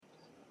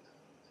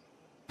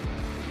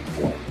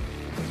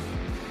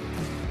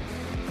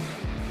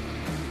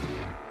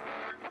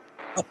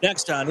Up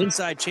next on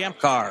Inside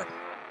ChampCar,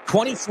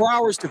 24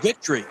 hours to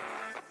victory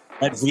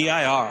at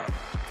VIR.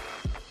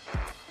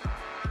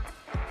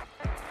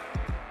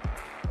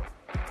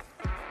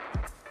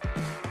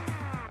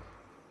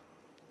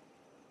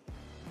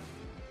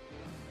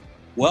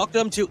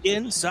 Welcome to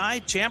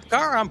Inside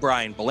ChampCar. I'm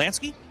Brian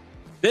Belansky.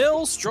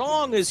 Bill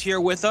Strong is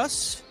here with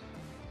us.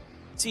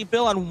 See,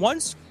 Bill, on one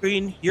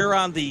screen, you're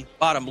on the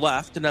bottom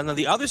left, and then on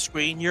the other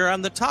screen, you're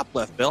on the top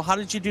left. Bill, how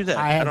did you do that?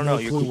 I don't know.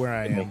 No clue where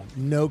I am.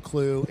 No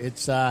clue.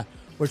 It's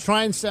we're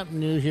trying something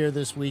new here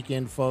this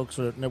weekend, folks.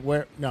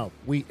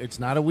 It's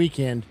not a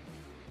weekend.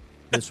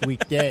 This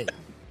weekday,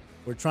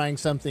 we're trying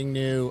something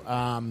new.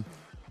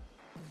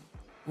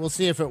 We'll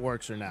see if it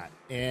works or not.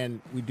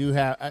 And we do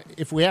have.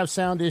 If we have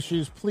sound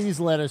issues, please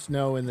let us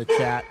know in the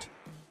chat,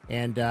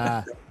 and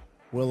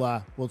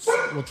we'll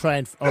try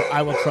and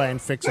I will try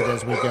and fix it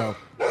as we go.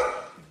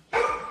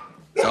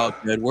 It's all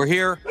good. We're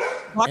here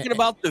talking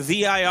about the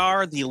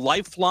VIR, the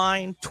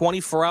Lifeline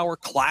 24-hour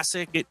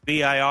classic at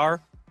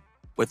VIR.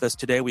 With us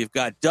today, we've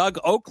got Doug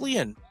Oakley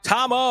and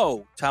Tom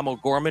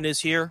O'Gorman is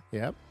here.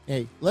 Yep.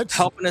 Hey, let's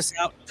helping us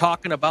out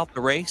talking about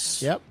the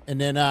race. Yep.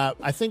 And then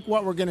I think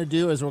what we're going to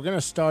do is we're going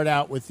to start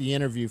out with the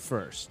interview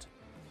first.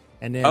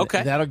 And then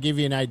that'll give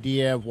you an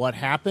idea of what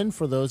happened.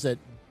 For those that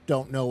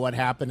don't know what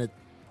happened, it's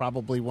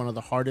probably one of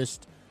the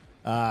hardest,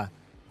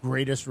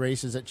 greatest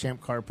races that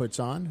ChampCar puts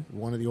on,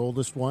 one of the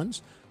oldest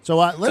ones. So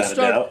let's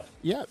start.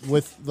 Yeah,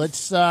 let's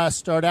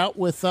start out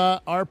with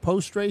our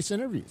post-race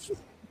interviews.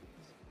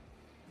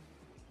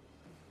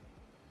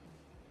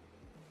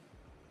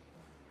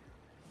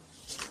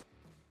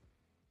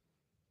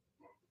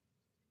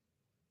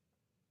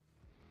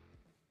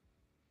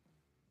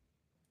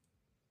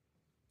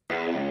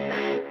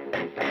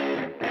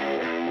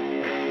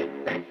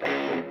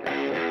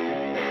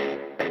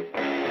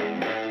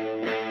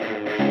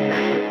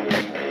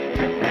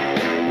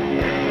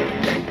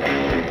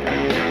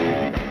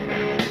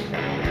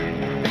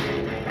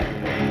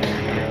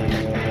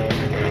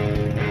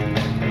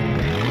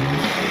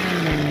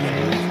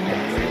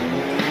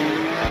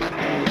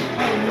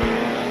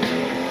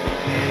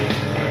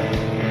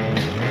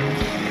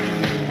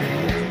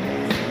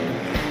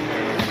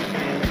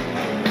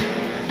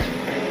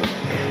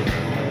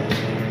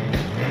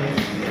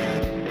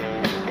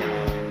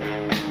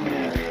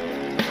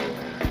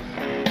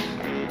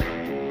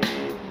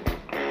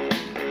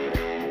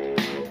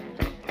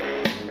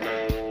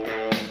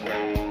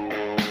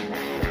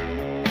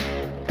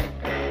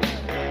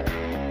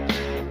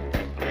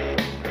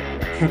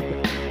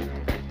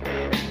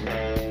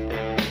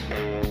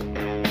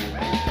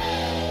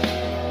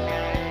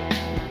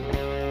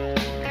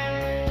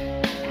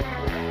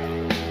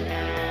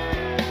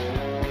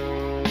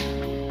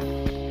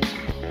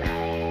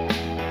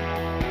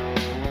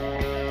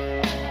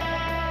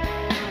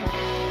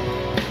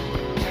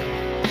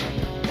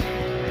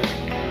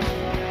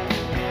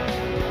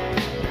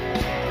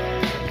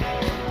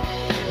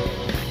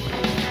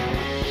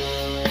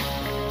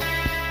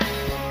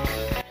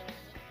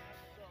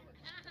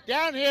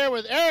 Down here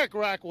with Eric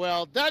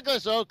Rockwell,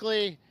 Douglas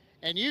Oakley,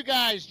 and you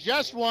guys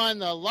just won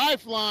the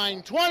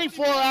Lifeline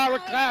 24-hour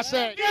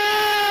Classic.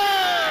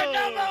 Go!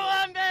 Number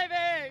one,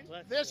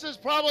 baby! This is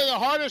probably the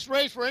hardest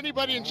race for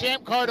anybody in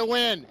ChampCar to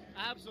win.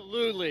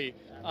 Absolutely.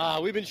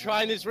 We've been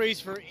trying this race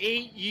for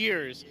 8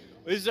 years.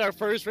 This is our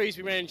first race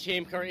we ran in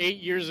ChampCar 8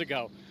 years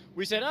ago.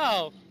 We said,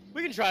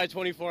 we can try a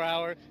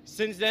 24-hour.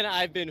 Since then,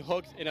 I've been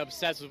hooked and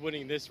obsessed with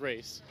winning this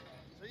race.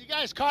 So you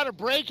guys caught a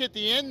break at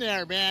the end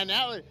there, man.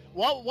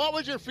 What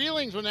was your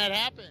feelings when that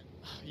happened?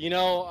 You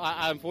know,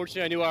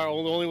 unfortunately, I knew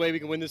the only way we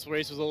can win this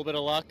race was a little bit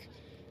of luck.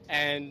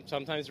 And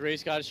sometimes the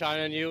race got to shine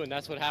on you, and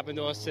that's what happened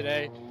to us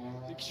today.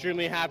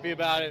 Extremely happy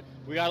about it.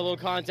 We got a little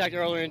contact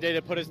earlier in the day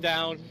that put us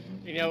down.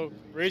 You know,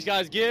 race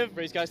guys give,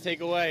 race guys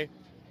take away.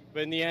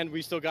 But in the end,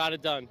 we still got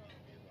it done.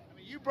 I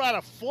mean, you brought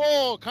a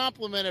full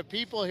complement of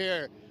people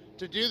here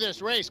to do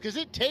this race, because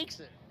it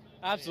takes it.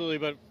 Absolutely,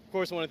 but of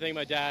course I want to thank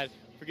my dad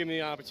for giving me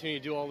the opportunity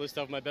to do all this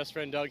stuff. My best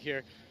friend Doug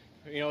here,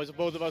 you know, as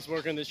both of us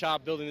working in the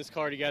shop building this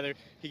car together,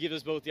 he gives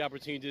us both the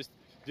opportunity to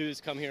do this,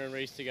 come here and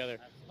race together.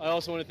 I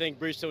also want to thank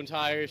Bridgestone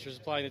Tires for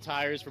supplying the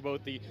tires for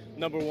both the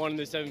number one and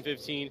the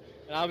 715,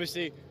 and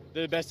obviously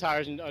they're the best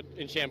tires in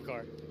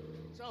ChampCar.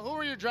 So who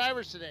are your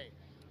drivers today?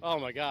 Oh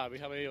my God,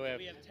 how many do we have?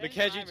 We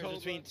have 10 drivers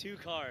between two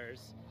cars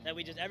that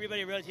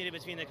everybody rotated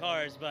between the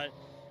cars, but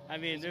I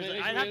mean,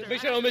 make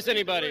sure I don't miss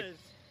anybody.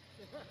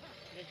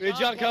 We have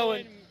John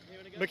Cohen,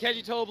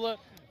 Mackenzie Tobler,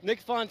 Nick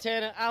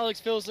Fontana,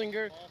 Alex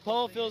Filsinger,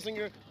 Paul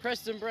Filsinger,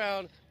 Preston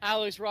Brown,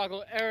 Alex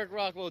Rockwell, Eric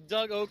Rockwell,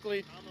 Doug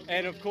Oakley,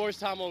 and of course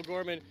Tom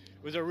O'Gorman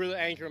was a real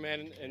anchor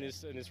man in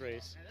this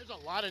race. And there's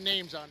a lot of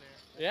names on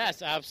there.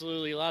 Yes,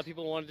 absolutely. A lot of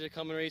people wanted to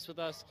come and race with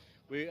us.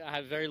 We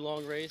had a very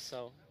long race,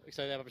 so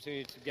excited to have the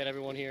opportunity to get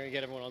everyone here and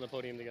get everyone on the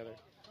podium together.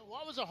 So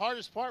what was the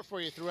hardest part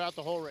for you throughout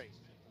the whole race?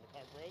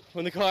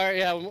 When the car,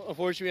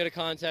 unfortunately we had a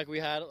contact. We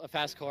had a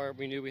fast car.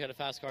 We knew we had a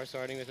fast car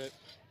starting with it.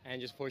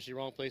 and just fortunately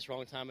wrong place,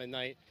 wrong time of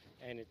night,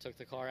 and it took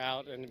the car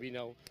out. And we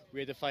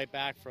had to fight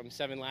back from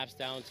 7 laps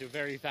down to a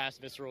very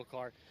fast visceral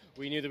car.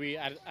 We knew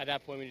that at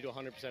that point we needed to do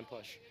a 100%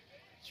 push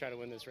to try to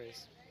win this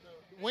race.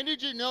 When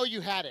did you know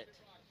you had it?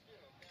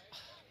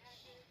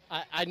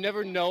 I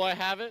never know I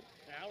have it.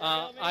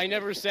 I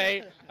never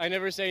say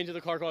until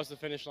the car crosses the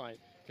finish line,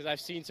 because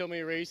I've seen so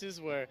many races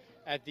where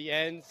at the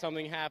end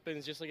something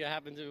happens, just like it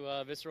happened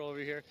to Visceral over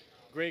here.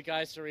 Great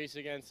guys to race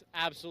against,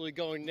 absolutely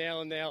going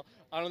nail and nail.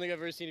 I don't think I've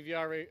ever seen a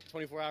VR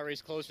 24-hour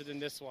race closer than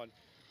this one.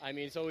 I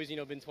mean, it's always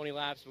been 20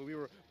 laps, but we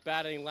were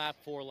battling lap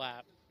for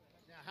lap.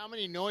 Now, how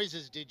many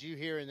noises did you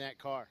hear in that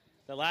car?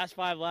 The last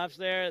 5 laps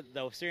there,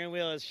 the steering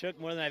wheel is shook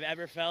more than I've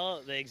ever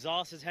felt. The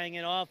exhaust is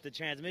hanging off. The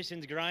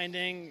transmission's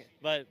grinding.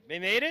 But they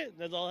made it.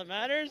 That's all that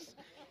matters.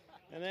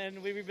 And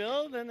then we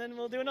rebuild, and then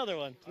we'll do another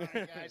one. All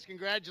right, guys,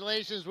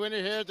 congratulations.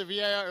 Winner here at the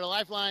VAR, or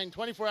Lifeline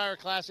 24-hour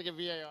Classic at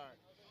VAR.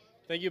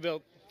 Thank you,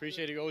 Bill.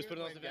 Appreciate it. You always put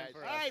it on the event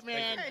for us. All right,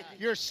 man.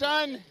 Your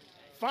son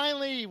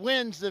finally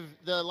wins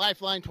the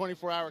Lifeline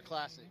 24-hour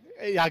Classic.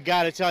 I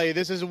got to tell you,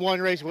 this is one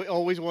race we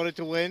always wanted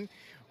to win.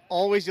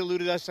 Always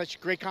eluded us.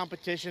 Such great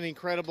competition,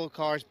 incredible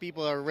cars.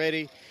 People are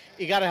ready.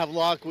 You got to have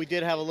luck. We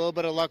did have a little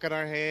bit of luck on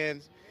our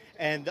hands,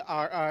 and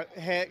our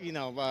head,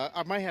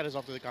 my head is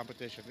off to the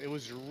competition. It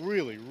was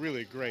really,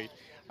 really great.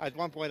 At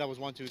one point, I was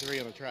 1, 2, 3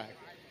 on the track,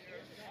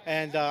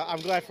 and I'm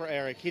glad for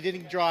Eric. He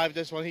didn't drive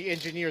this one. He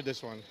engineered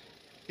this one.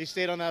 He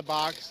stayed on that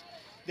box,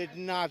 did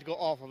not go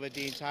off of it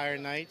the entire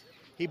night.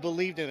 He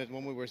believed in it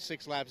when we were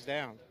 6 laps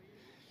down.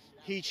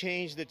 He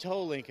changed the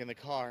toe link in the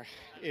car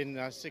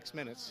in 6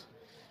 minutes.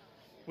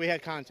 We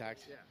had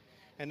contact,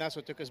 and that's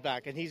what took us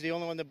back. And he's the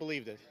only one that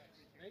believed it.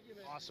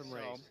 Awesome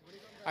race.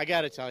 I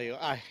got to tell you,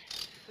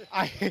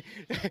 I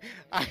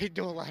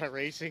do a lot of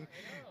racing.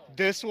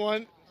 This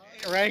one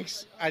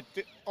ranks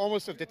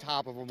almost at the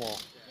top of them all.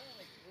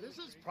 This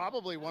is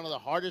probably one of the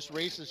hardest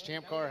races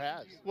ChampCar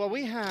has. Well,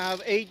 we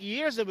have 8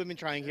 years that we've been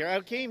trying here.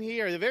 I came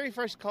here, the very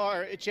first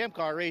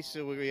ChampCar race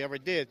that we ever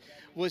did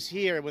was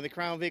here with the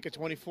Crown Vic at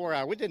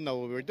 24-hour. We didn't know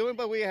what we were doing,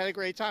 but we had a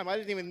great time. I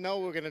didn't even know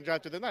we were going to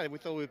drive through the night. We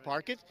thought we'd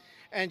park it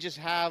and just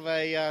have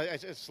a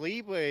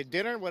sleep, a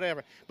dinner,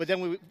 whatever. But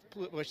then we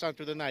pushed on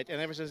through the night, and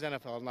ever since then I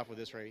fell in love with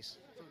this race.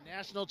 So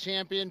national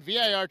champion,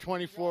 VIR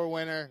 24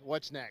 winner.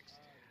 What's next?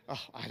 Oh,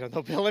 I don't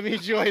know, Bill. Let me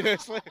enjoy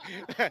this. All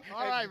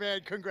right,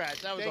 man.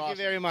 Congrats. That was awesome. Thank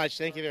you very much.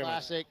 Thank you very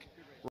much. Classic.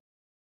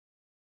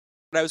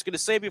 What I was going to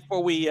say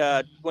before we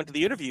went to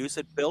the interviews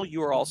that, Bill,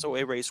 you are also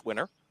a race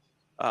winner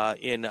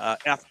in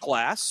F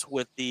class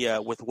with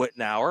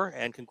Wittenauer,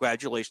 and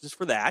congratulations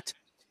for that.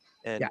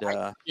 And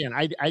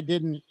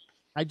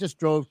I just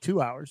drove 2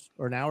 hours,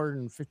 or an hour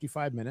and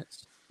 55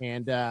 minutes.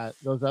 And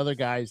those other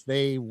guys,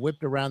 they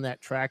whipped around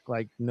that track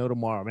like no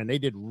tomorrow. Man, they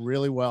did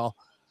really well.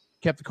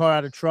 Kept the car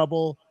out of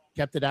trouble.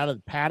 Kept it out of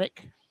the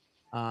paddock.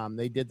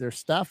 They did their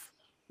stuff.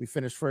 We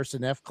finished first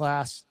in F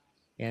class,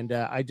 and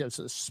I just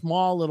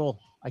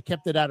I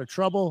kept it out of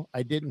trouble.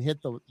 I didn't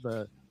hit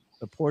the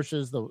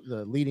Porsches,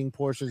 the leading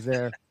Porsches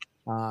there.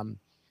 And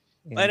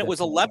it was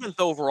 11th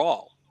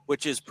overall,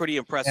 which is pretty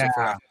impressive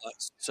for F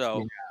class.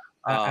 So,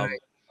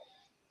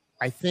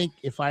 I think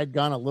if I'd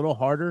gone a little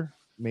harder,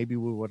 maybe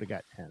we would have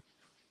got 10th.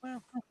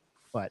 Well,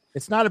 but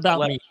it's not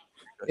about me.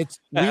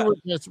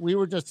 We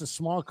were just a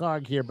small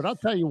cog here. But I'll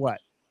tell you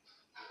what.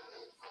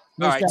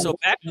 All right, so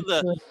back to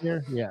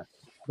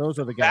those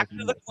are the guys. Back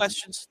to the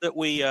questions that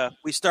we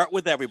start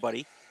with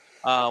everybody.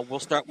 We'll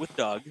start with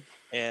Doug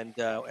and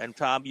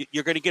Tom.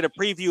 You're going to get a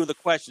preview of the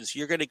questions.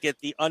 You're going to get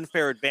the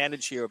unfair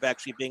advantage here of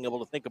actually being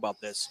able to think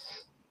about this.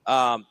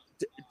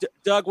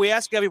 Doug, we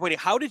ask everybody,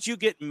 how did you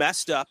get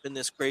messed up in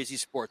this crazy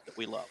sport that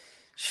we love?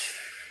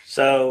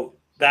 So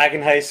back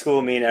in high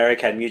school, me and Eric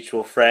had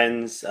mutual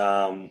friends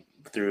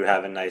through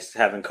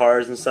having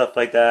cars and stuff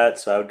like that.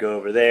 So I would go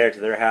over there to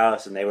their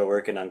house, and they were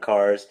working on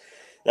cars.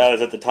 That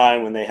was at the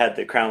time when they had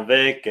the Crown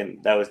Vic,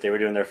 and they were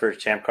doing their first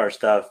ChampCar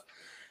stuff.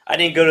 I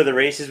didn't go to the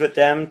races with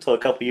them until a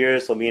couple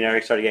years. So me and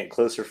Eric started getting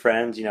closer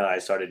friends. I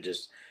started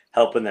just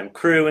helping them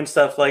crew and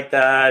stuff like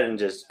that, and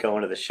just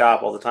going to the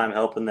shop all the time,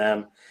 helping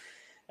them.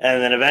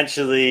 And then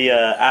eventually,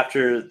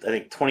 after I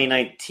think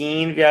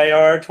 2019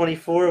 VIR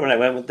 24, when I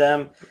went with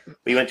them,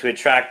 we went to a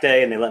track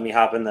day, and they let me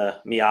hop in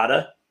the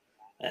Miata.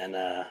 And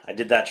I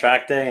did that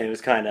track day, and it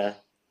was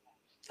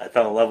I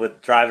fell in love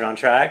with driving on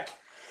track.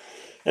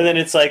 And then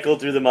it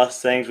cycled through the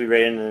Mustangs. We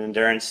ran into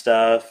endurance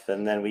stuff,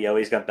 and then we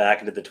always got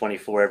back into the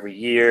 24 every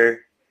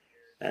year.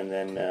 And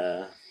then,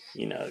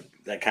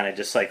 that kind of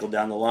just cycled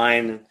down the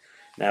line.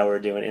 Now we're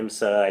doing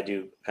IMSA. I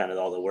do kind of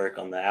all the work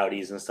on the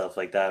Audis and stuff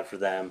like that for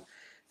them.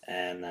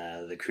 And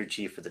the crew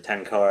chief for the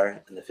 10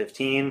 car and the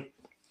 15.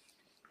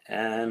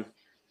 And,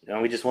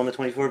 we just won the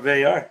 24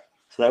 VAR.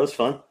 So that was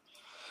fun.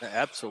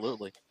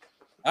 Absolutely.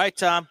 All right,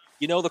 Tom,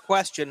 the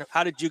question.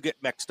 How did you get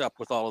mixed up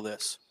with all of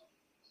this?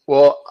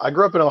 Well, I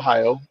grew up in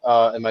Ohio,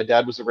 and my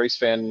dad was a race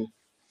fan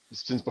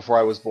since before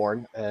I was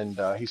born, and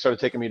he started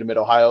taking me to Mid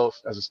Ohio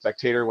as a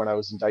spectator when I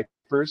was in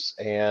diapers,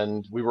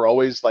 and we were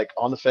always like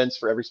on the fence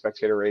for every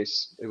spectator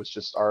race. It was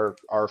just our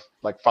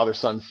like father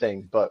son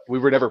thing, but we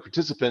were never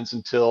participants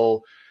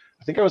until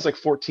I think I was like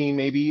 14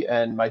 maybe,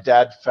 and my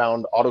dad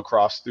found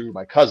autocross through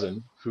my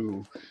cousin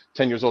who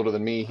 10 years older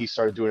than me. He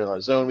started doing it on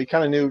his own. We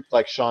kind of knew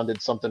like Sean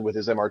did something with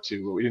his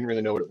MR2, but we didn't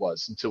really know what it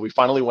was until we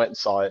finally went and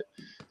saw it.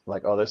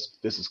 Like, oh, this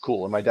is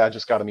cool. And my dad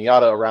just got a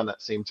Miata around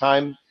that same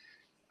time.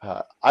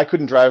 I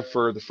couldn't drive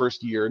for the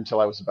first year until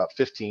I was about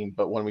 15,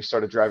 but when we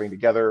started driving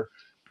together,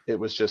 it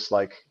was just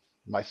like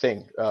my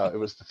thing. It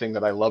was the thing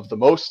that I loved the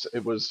most.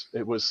 It was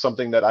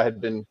something that I had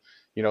been,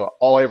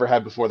 all I ever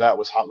had before that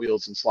was Hot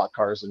Wheels and slot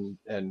cars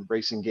and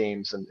racing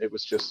games, and it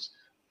was just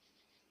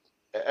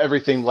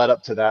everything led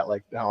up to that.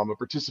 Like now I'm a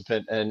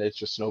participant, and it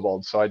just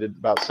snowballed. So I did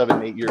about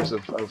 7, 8 years of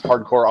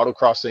hardcore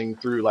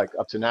autocrossing through like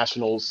up to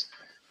nationals.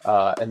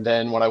 And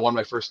then when I won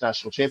my first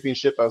national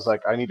championship, I was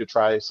like, I need to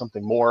try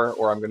something more,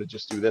 or I'm going to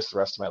just do this the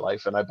rest of my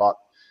life. And I bought,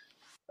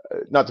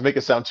 not to make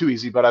it sound too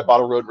easy, but I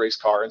bought a road race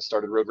car and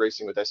started road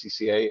racing with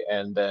SCCA.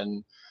 And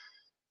then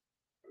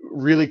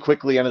really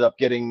quickly ended up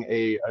getting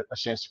a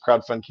chance to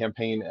crowdfund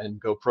campaign and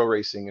go pro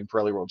racing in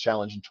Pirelli World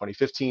Challenge in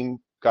 2015.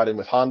 Got in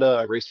with Honda.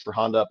 I raced for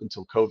Honda up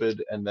until COVID.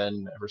 And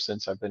then ever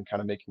since, I've been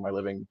kind of making my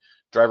living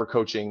driver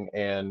coaching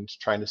and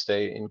trying to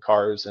stay in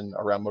cars and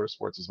around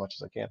motorsports as much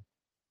as I can.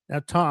 Now,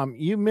 Tom,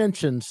 you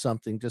mentioned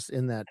something just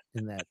in that.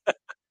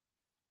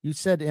 You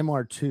said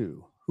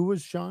MR2. Who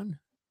was Sean?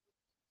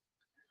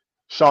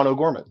 Sean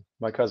O'Gorman,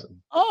 my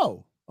cousin.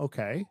 Oh,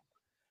 okay.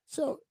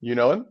 So you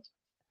know him?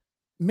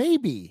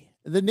 Maybe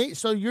the name.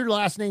 So your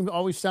last name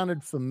always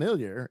sounded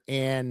familiar,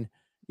 and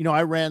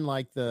I ran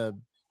like the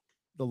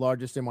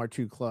largest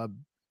MR2 club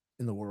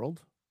in the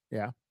world.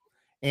 Yeah,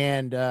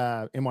 and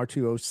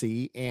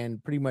MR2 OC,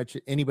 and pretty much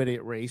anybody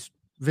at race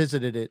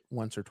visited it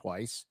once or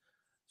twice.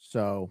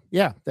 So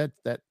yeah, that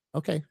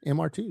okay.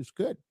 MR2 is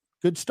good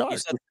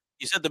start.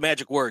 You said the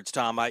magic words,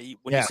 Tom. You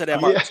said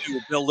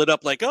MR2, Bill lit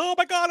up like, oh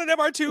my god, an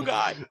MR2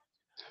 guy.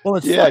 Well,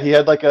 he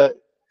had like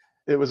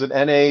it was an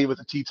NA with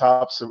a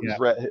T-top, so it was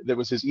red. That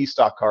was his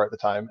E-stock car at the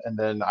time. And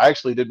then I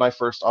actually did my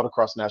first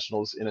autocross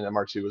nationals in an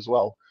MR2 as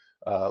well,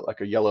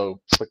 like a yellow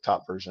slick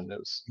top version. It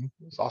was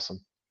awesome.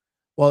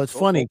 Well, it's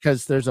funny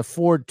because there's a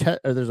Ford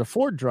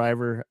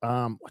driver.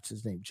 What's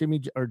his name?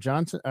 Jimmy or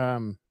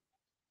Johnson.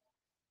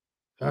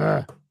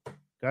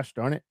 Gosh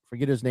darn it,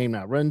 forget his name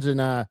now. Runs in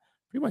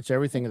pretty much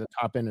everything at the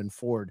top end in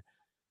Ford.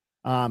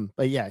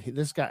 But yeah,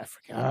 this guy,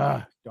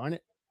 darn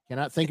it,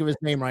 cannot think of his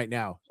name right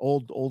now.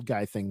 Old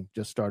guy thing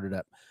just started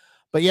up.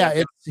 But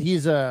yeah,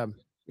 he's a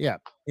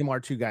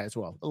MR2 guy as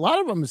well. A lot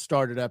of them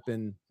started up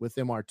with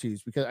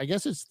MR2s because I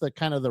guess it's the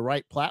kind of the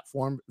right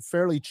platform,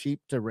 fairly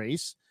cheap to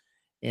race,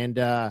 and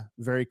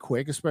very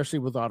quick, especially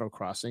with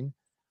autocrossing.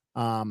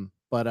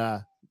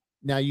 But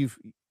now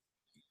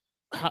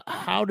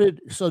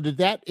did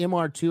that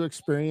MR2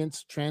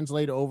 experience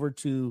translate over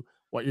to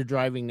what you're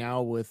driving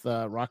now with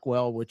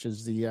Rockwell, which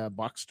is the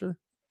Boxster?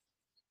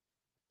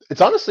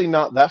 It's honestly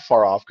not that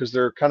far off because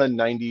they're kind of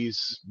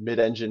 90s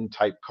mid-engine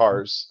type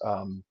cars.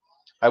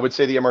 I would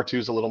say the MR2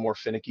 is a little more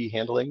finicky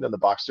handling than the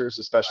Boxsters,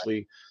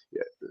 especially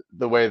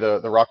the way the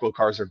Rockwell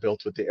cars are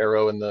built with the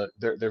aero, and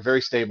they're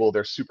very stable.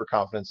 They're super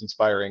confidence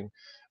inspiring.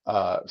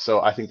 So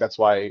I think that's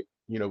why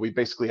we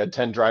basically had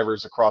 10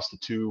 drivers across the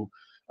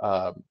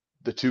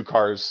two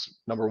cars,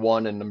 number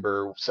 1 and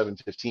number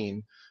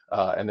 715,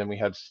 and then we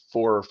had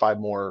 4 or 5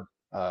 more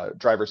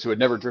drivers who had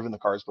never driven the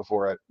cars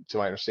before, to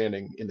my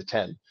understanding, in the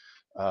 10.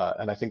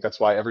 And I think that's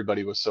why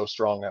everybody was so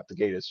strong at the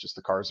gate. It's just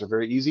the cars are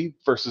very easy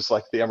versus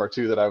like the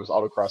MR2 that I was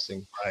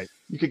autocrossing. Right.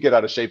 You could get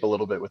out of shape a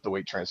little bit with the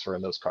weight transfer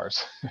in those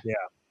cars.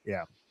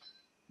 Yeah.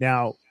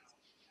 Now,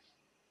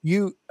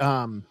 you,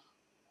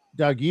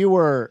 Doug, you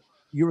were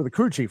the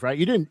crew chief, right?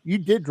 You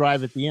did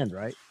drive at the end,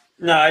 right?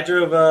 No, I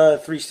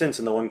drove 3 stints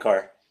in the one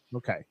car.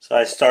 Okay. So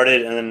I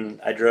started, and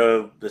then I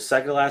drove the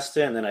second last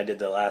stint, and then I did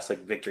the last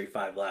victory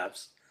 5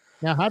 laps.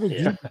 Now, how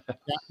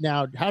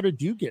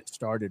did you get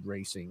started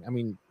racing? I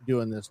mean,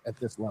 doing this at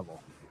this level.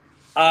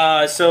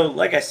 So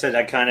like I said,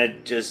 I kind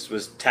of just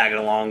was tagging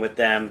along with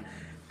them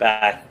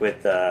back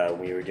with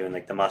when we were doing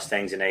like the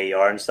Mustangs and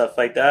AER and stuff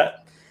like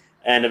that.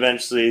 And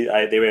eventually,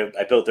 I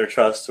built their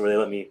trust where they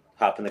let me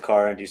hop in the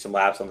car and do some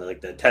laps on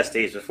the test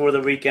days before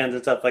the weekends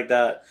and stuff like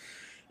that.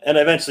 And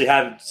I eventually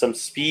had some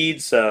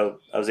speed, so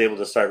I was able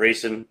to start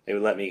racing. They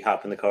would let me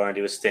hop in the car and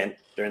do a stint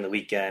during the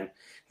weekend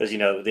because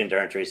the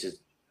endurance races,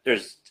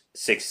 there's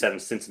 6, 7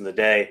 stints in the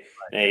day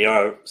in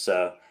AER,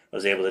 so I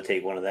was able to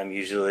take one of them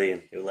usually,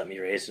 and they would let me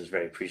race. I was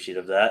very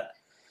appreciative of that.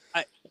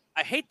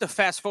 I hate to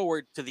fast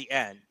forward to the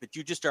end, but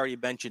you just already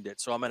mentioned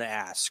it, so I'm going to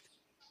ask.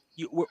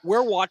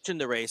 We're watching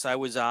the race. I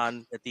was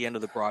on at the end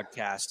of the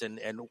broadcast, and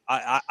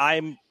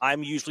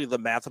I'm usually the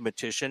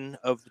mathematician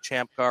of the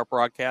ChampCar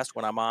broadcast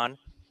when I'm on.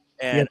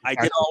 And I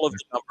did all of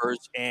the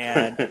numbers,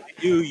 and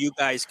I knew you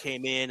guys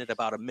came in at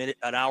about an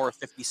hour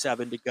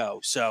 57 to go.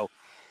 So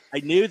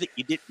I knew that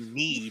you didn't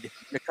need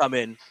to come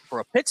in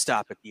for a pit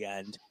stop at the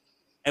end.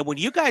 And when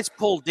you guys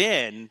pulled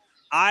in,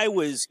 I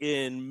was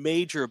in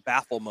major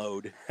baffle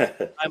mode.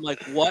 I'm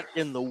like, what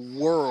in the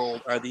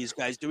world are these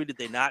guys doing? Did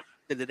they not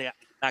get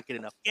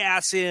enough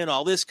gas in?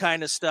 All this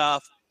kind of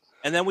stuff.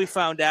 And then we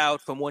found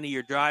out from one of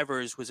your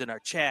drivers was in our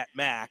chat,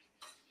 Mac.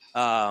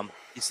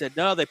 He said,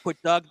 no, they put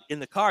Doug in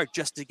the car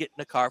just to get in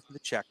the car for the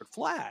checkered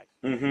flag.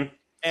 Mm-hmm.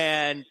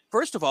 And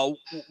first of all,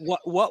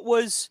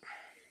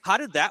 how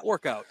did that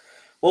work out?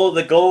 Well,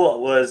 the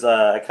goal was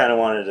I kind of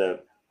wanted to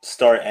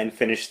start and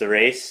finish the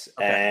race.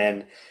 Okay.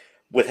 And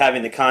with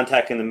having the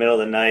contact in the middle of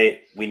the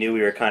night, we knew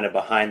we were kind of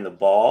behind the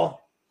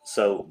ball.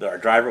 So our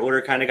driver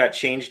order kind of got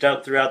changed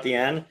out throughout the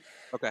end.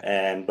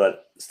 Okay.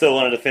 But still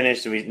wanted to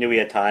finish. So we knew we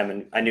had time,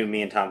 and I knew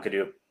me and Tom could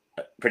do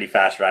a pretty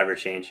fast driver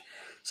change.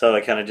 So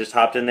I kind of just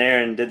hopped in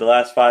there and did the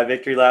last 5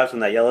 victory laps when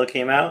that yellow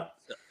came out.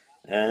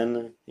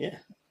 And yeah.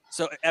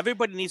 So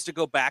everybody needs to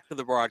go back to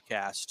the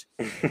broadcast.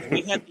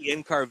 We had the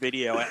in-car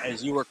video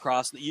as you were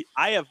crossing.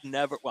 I have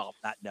never, well,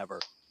 not never.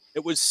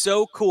 It was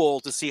so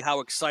cool to see how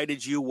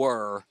excited you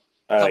were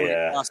coming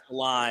across the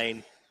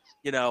line,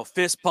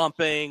 fist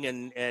pumping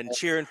and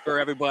cheering for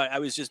everybody.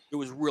 It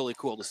was really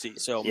cool to see.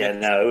 So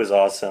yeah, it was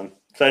awesome,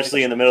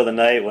 especially in the middle of the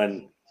night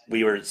when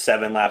we were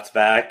 7 laps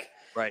back.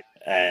 Right.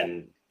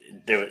 And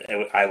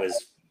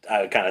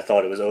I kind of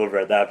thought it was over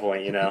at that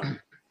point,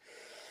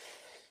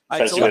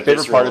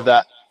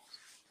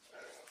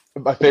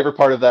 My favorite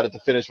part of that at the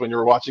finish, when you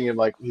were watching him,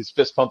 like he's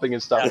fist pumping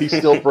and stuff, he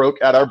still broke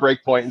at our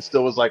break point and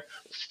still was like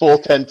full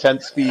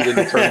 10/10 speed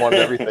into turn 1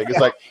 and everything. It's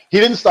like he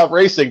didn't stop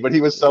racing, but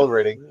he was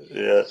celebrating.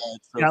 Yeah.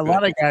 A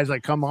lot of guys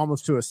like come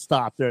almost to a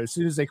stop there as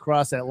soon as they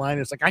cross that line.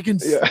 It's like I can,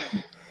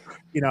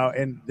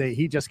 and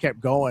he just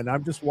kept going.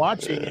 I'm just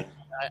watching. Yeah.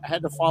 I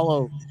had to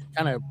follow,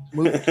 kind of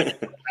move around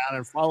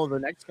and follow the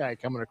next guy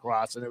coming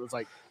across, and it was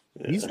like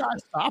he's not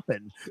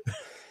stopping.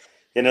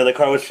 The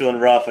car was feeling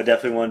rough. I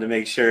definitely wanted to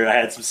make sure I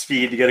had some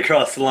speed to get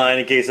across the line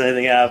in case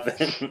anything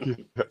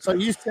happened. So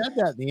you said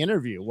that in the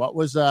interview. What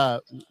was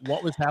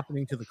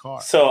happening to the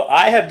car? So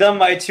I had done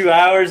my 2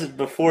 hours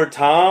before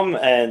Tom,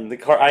 and the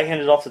car I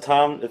handed off to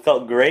Tom. It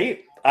felt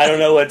great. I don't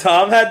know what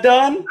Tom had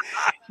done.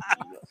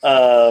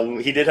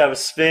 He did have a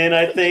spin,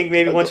 I think,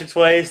 maybe once or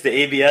twice. The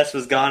ABS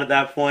was gone at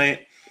that point,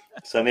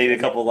 so maybe a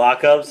couple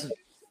lockups.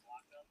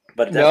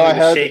 But definitely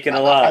was shaking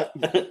a lot.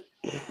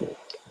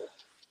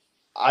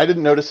 I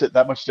didn't notice it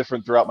that much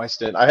different throughout my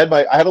stint. I had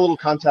a little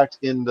contact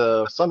in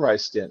the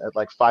sunrise stint at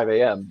like 5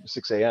 a.m.,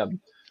 6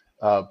 a.m.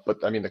 But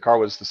I mean, the car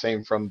was the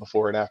same from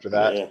before and after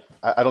that. Yeah.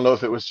 I don't know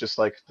if it was just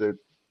like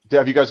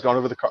have you guys gone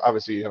over the car?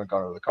 Obviously you haven't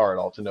gone over the car at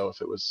all to know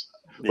if it was,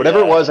 whatever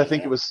it was. I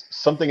think it was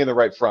something in the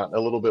right front, a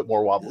little bit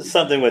more wobbly.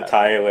 Something with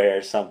tire wear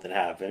or something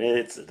happened.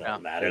 It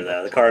doesn't matter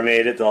though. The car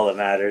made it. It's all that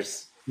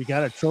matters. You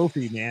got a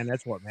trophy, man.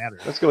 That's what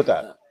matters. Let's go with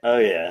that. Oh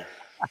yeah.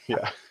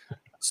 Yeah.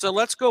 So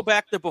let's go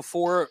back to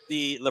before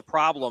the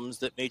problems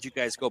that made you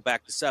guys go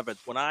back to 7th.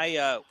 When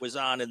I was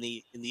on in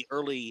the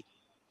early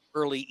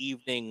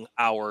evening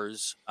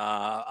hours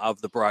of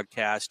the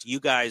broadcast, you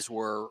guys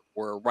were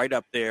right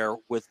up there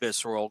with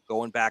Visceral,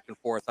 going back and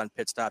forth on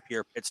pit stop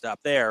here, pit stop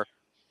there,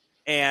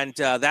 and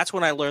that's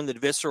when I learned that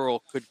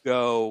Visceral could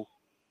go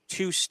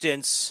 2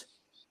 stints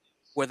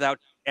without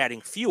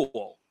adding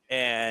fuel.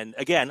 And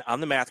again,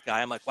 I'm the math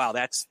guy. I'm like, wow,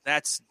 that's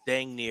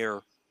dang near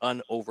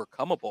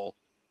unovercomable.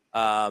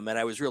 And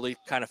I was really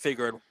kind of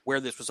figuring where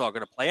this was all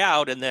going to play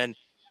out. And then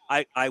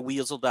I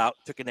weaseled out,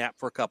 took a nap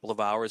for a couple of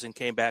hours, and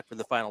came back for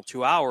the final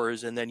 2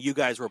 hours. And then you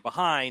guys were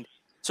behind.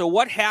 So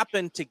what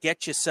happened to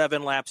get you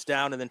 7 laps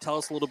down? And then tell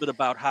us a little bit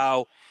about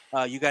how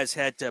you guys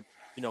had to,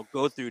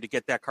 go through to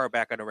get that car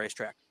back on the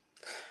racetrack.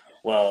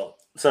 Well,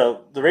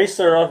 so the race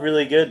started off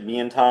really good. Me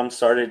and Tom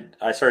started.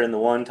 I started in the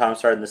 1. Tom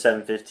started in the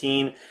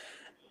 7:15.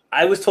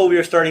 I was told we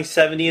were starting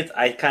 70th.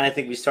 I kind of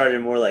think we started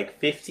more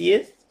like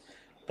 50th.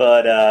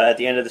 But at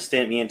the end of the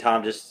stint, me and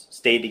Tom just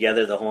stayed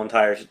together the whole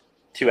entire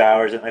 2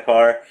 hours in my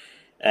car.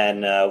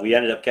 And we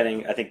ended up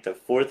getting, I think, the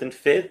 4th and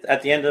 5th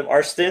at the end of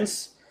our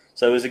stints.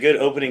 So it was a good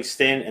opening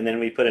stint. And then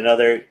we put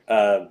another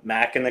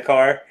Mac in the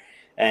car.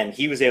 And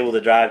he was able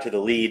to drive to the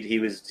lead.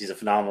 He's a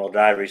phenomenal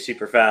driver. He's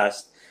super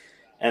fast.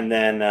 And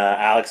then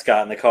Alex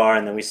got in the car.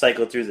 And then we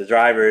cycled through the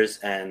drivers.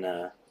 And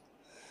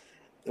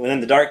then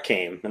the dark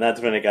came. And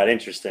that's when it got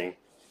interesting,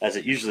 as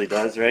it usually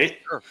does, right?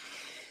 Sure.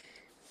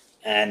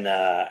 And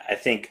I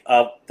think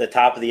up the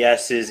top of the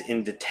S's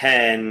into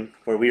 10,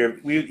 where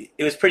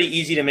it was pretty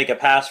easy to make a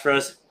pass for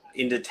us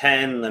into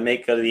 10 and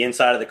make go to the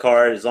inside of the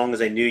car. As long as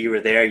they knew you were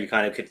there, you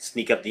kind of could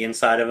sneak up the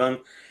inside of them.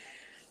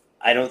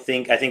 I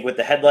think with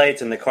the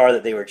headlights and the car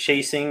that they were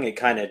chasing, it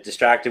kind of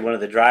distracted one of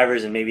the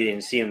drivers and maybe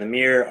didn't see in the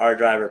mirror. Our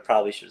driver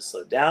probably should have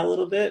slowed down a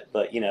little bit,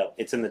 but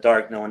it's in the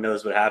dark. No one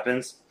knows what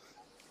happens.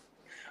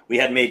 We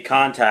had made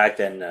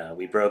contact and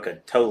we broke a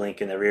toe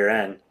link in the rear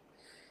end.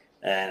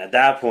 And at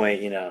that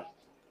point,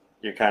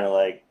 you're kind of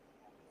like,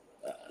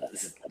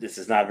 this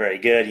is not very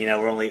good.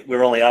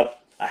 We're only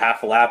up a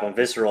half a lap on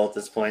Visceral at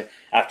this point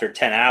after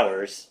 10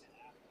 hours.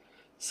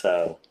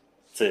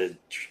 And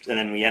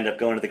then we end up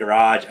going to the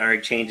garage.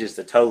 Eric changes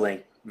the toe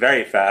link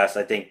very fast.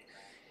 I think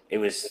it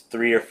was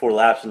 3 or 4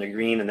 laps on the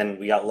green, and then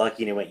we got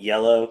lucky and it went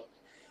yellow.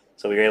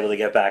 So we were able to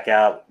get back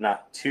out,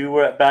 not too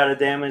bad of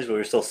damage, but we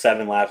were still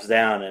 7 laps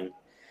down. And,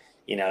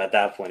 at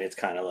that point, it's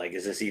kind of like,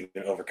 is this even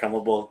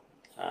overcomable?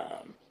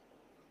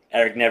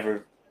 Eric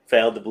never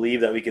failed to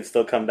believe that we could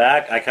still come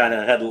back. I kind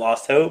of had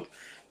lost hope,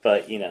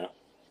 but,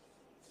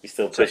 we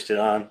still pushed it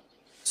on.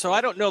 So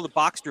I don't know the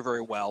Boxster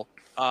very well.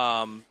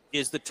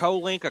 Is the toe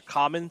link a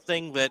common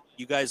thing that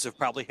you guys have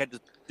probably had to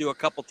do a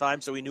couple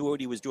times so he knew what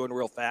he was doing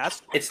real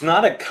fast? It's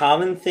not a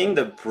common thing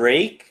to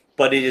break,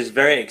 but it is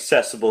very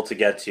accessible to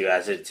get to,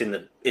 as it's in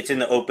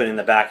the open in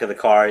the back of the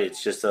car.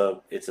 It's just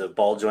a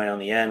ball joint on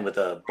the end with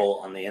a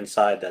bolt on the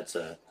inside. That's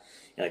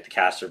like the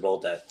caster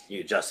bolt that you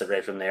adjust it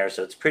right from there.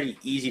 So it's pretty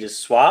easy to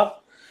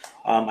swap.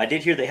 I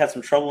did hear they had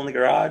some trouble in the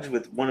garage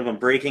with one of them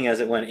breaking as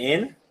it went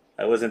in.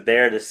 I wasn't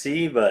there to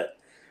see, but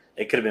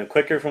it could have been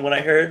quicker from what I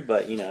heard.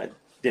 But it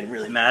didn't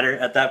really matter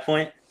at that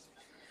point.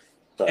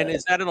 But, and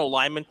is that an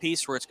alignment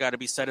piece where it's got to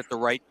be set at the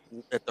right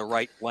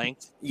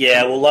length?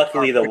 Yeah. Well,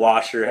 luckily the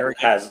washer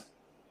has.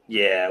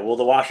 Yeah. Well,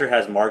 the washer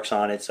has marks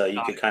on it, so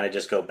you could kind of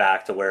just go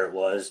back to where it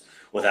was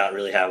without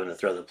really having to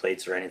throw the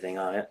plates or anything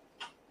on it.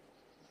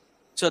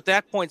 So at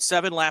that point,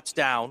 7 laps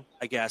down,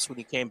 I guess, when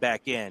you came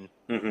back in,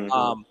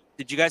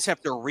 did you guys have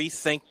to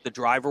rethink the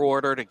driver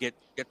order to get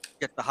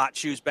the hot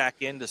shoes back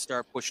in to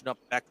start pushing up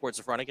back towards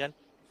the front again?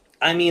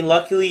 I mean,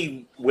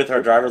 luckily with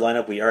our driver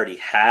lineup we already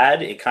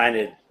had, it kind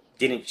of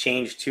didn't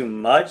change too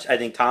much. I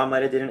think Tom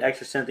might have did an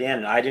extra stint at the end,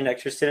 and I did an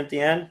extra stint at the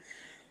end.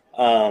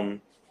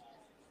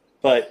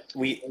 But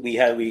we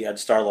had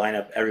star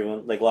lineup.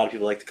 Everyone, like a lot of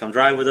people, like to come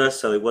drive with us,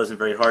 so it wasn't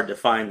very hard to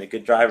find the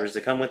good drivers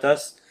to come with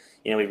us.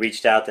 We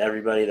reached out to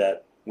everybody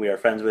that we are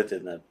friends with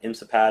in the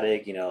IMSA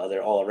paddock,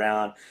 they're all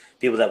around.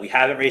 People that we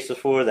haven't raced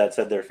before that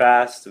said they're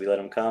fast, we let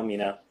them come,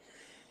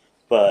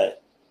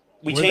 But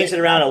we changed it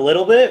around a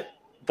little bit,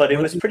 but it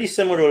was pretty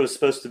similar to what it was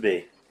supposed to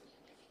be.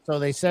 So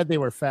they said they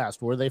were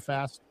fast. Were they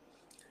fast?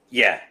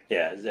 Yeah.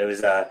 It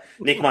was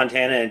Nick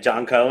Montana and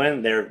John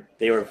Cohen.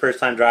 They were first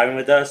time driving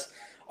with us.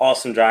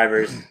 Awesome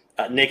drivers.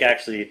 Nick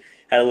actually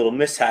had a little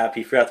mishap.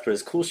 He forgot to put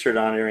his cool shirt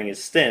on during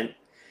his stint.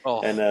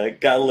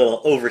 And got a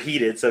little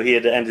overheated, so he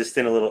had to end his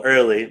stint a little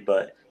early,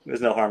 but it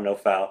was no harm, no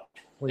foul.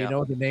 Well,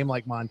 with a name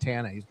like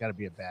Montana, he's got to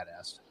be a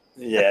badass.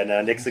 Yeah,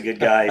 no, Nick's a good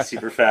guy,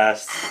 super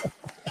fast.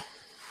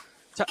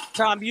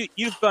 Tom,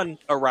 you've been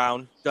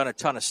around, done a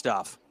ton of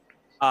stuff.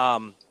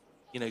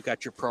 You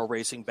got your pro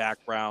racing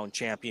background,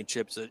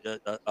 championships,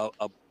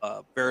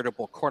 a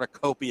veritable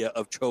cornucopia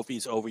of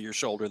trophies over your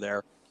shoulder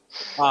there.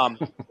 I've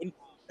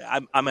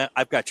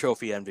got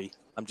trophy envy.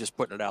 I'm just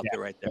putting it out there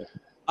right there.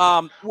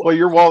 Well,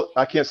 your wall,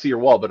 I can't see your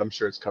wall, but I'm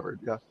sure it's covered.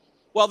 Yeah.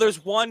 Well,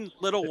 there's one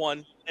little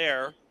one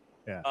there.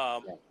 Yeah.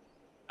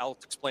 I'll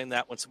explain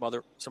that one some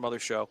other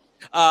show.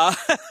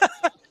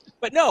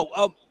 But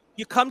no,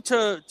 you come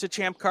to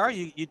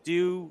ChampCar, you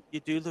do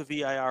the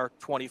VIR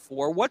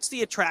 24. What's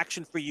the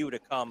attraction for you to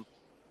come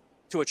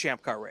to a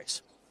ChampCar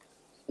race?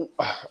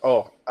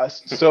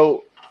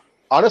 So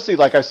honestly,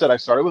 like I said, I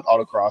started with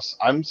autocross.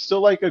 I'm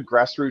still like a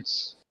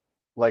grassroots.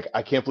 Like,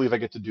 I can't believe I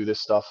get to do this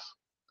stuff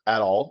at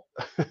all.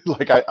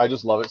 Like, I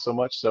just love it so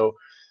much. So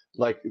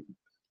like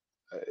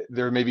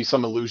there may be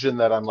some illusion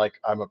that I'm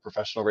a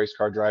professional race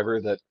car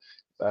driver, that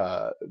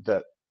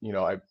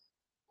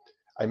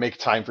I make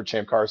time for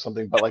ChampCar or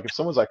something. But like, if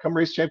someone's like, come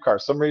race ChampCar,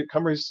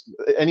 come race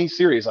any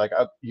series, like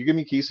you give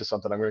me keys to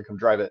something, I'm going to come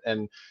drive it.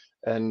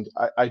 And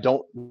I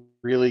don't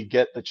really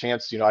get the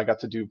chance. I got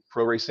to do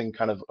pro racing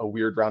kind of a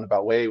weird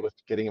roundabout way with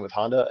getting in with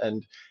Honda.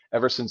 And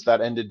ever since that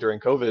ended during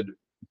COVID,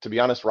 to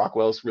be honest,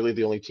 Rockwell's really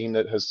the only team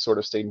that has sort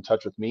of stayed in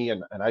touch with me.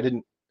 And I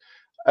didn't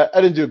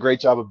do a great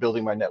job of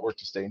building my network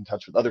to stay in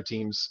touch with other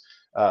teams.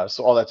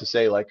 So all that to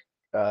say, like,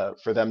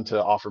 for them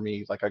to offer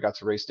me, like, I got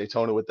to race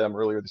Daytona with them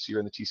earlier this year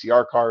in the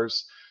TCR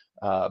cars.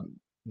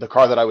 The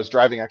car that I was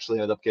driving actually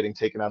ended up getting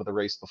taken out of the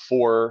race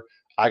before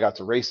I got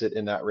to race it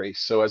in that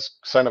race. So as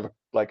kind of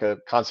like a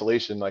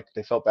consolation, like,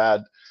 they felt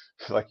bad,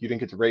 like, you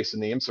didn't get to race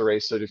in the IMSA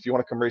race. So if you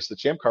want to come race the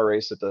ChampCar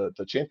race at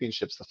the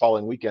championships the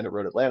following weekend at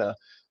Road Atlanta,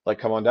 like,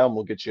 come on down,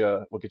 we'll get you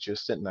a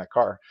stint in that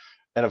car.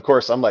 And of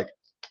course, I'm like,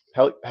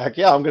 heck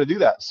yeah, I'm going to do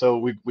that. So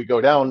we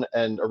go down,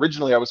 and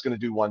originally I was going to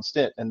do one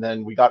stint, and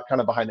then we got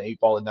kind of behind the 8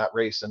 ball in that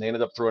race, and they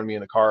ended up throwing me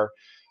in the car.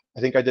 I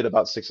think I did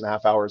about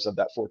 6.5 hours of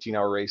that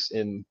 14-hour race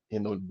in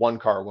the one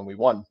car when we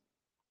won.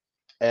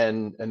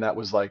 And that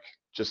was like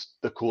just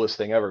the coolest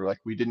thing ever. Like,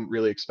 we didn't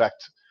really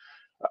expect,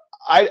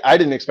 I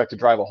didn't expect to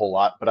drive a whole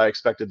lot, but I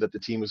expected that the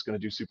team was going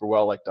to do super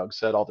well. Like Doug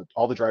said,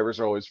 all the drivers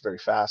are always very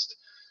fast.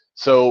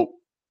 So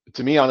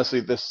to me,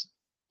 honestly, this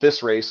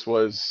race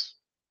was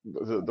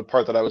the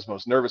part that I was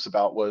most nervous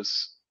about,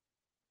 was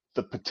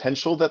the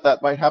potential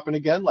that might happen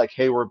again. Like,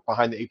 hey, we're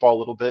behind the 8 ball a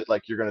little bit.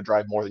 Like, you're going to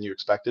drive more than you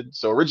expected.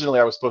 So originally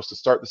I was supposed to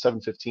start the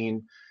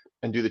 7:15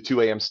 and do the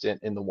 2 a.m. stint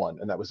in the 1,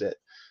 and that was it.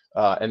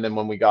 And then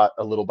when we got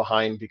a little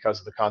behind because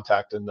of the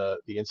contact and the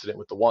incident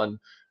with the 1,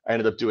 I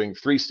ended up doing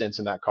 3 stints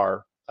in that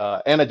car.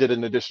 And I did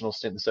an additional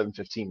stint in the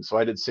 7:15. So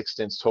I did 6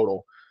 stints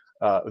total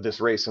of this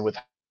race. And with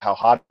how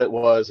hot it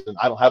was, and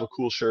I don't have a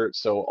cool shirt,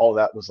 so all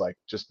that was like,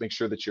 just make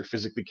sure that you're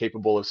physically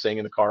capable of staying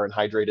in the car and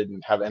hydrated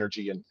and have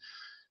energy. And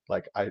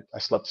Like I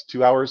slept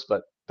 2 hours,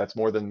 but that's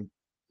more than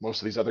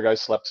most of these other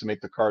guys slept to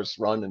make the cars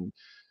run. And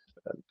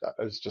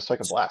it was just like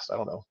a blast. I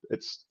don't know.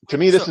 It's to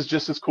me, this So is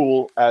just as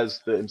cool as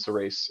the IMSA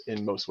race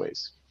in most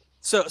ways.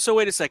 so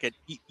wait a second.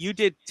 You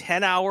did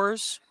 10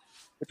 hours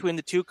between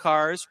the two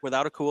cars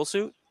without a cool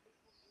suit?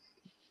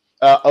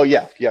 Oh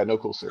yeah, no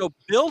cool suit. So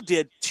Bill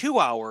did 2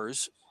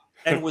 hours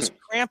and was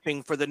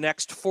cramping for the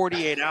next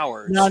 48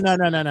 hours. No.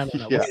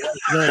 Yeah.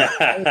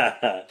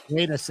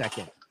 Wait a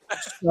second.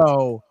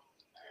 So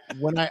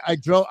when I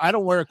drove, I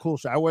don't wear a cool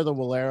shirt. I wear the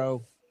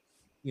Walero,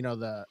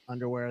 the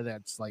underwear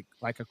that's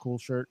like a cool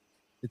shirt.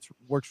 It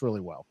works really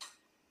well.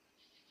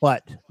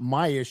 But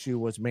my issue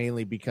was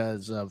mainly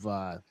because of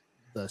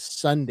the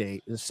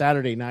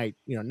Saturday night,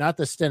 not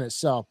the stint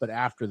itself, but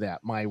after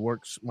that, my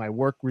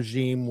work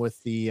regime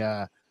with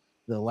the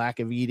lack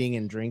of eating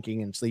and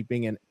drinking and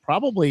sleeping and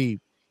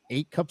probably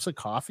 8 cups of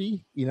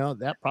coffee,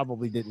 that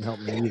probably didn't help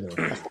me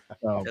either.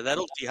 So, Yeah,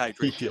 that'll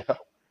dehydrate you.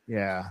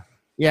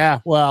 Yeah.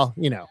 Well,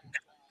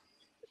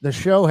 the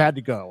show had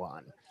to go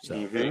on.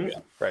 So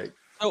Right.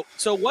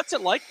 So what's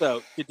it like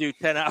though to do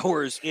 10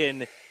 hours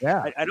in?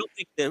 Yeah. I don't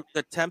think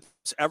the temps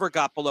ever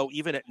got below,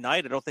 even at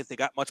night. I don't think they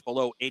got much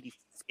below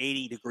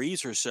 80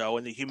 degrees or so,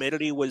 and the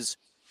humidity was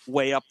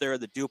way up there.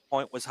 The dew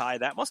point was high.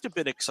 That must have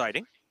been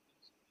exciting.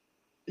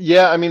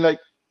 Yeah, I mean, like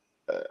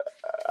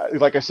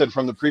I said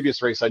from the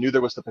previous race, I knew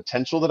there was the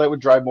potential that I would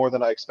drive more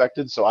than I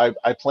expected. So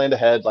I planned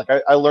ahead. Like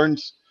I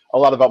learned a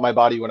lot about my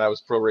body when I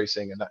was pro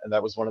racing, and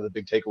that was one of the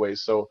big takeaways.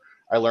 So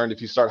I learned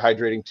if you start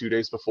hydrating 2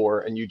 days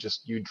before and you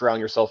drown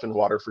yourself in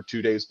water for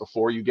 2 days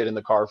before you get in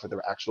the car for the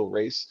actual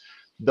race,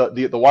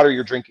 the water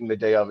you're drinking the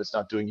day of is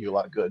not doing you a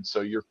lot of good.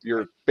 So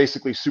you're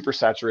basically super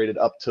saturated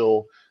up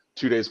till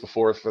 2 days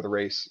before for the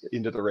race,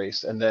 into the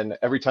race. And then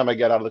every time I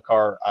get out of the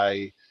car,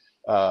 I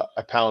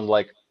pound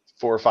like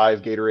 4 or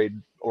 5 Gatorade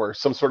or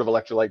some sort of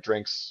electrolyte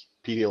drinks,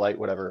 Pedialyte,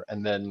 whatever.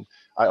 And then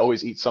I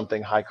always eat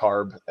something high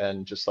carb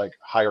and just like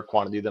higher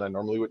quantity than I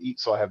normally would eat.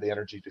 So I have the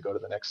energy to go to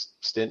the next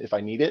stint if I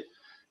need it.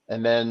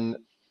 And then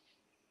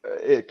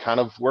it kind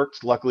of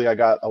worked. Luckily, I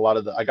got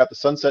the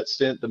sunset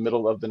stint, the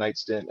middle of the night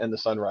stint, and the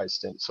sunrise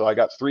stint. So I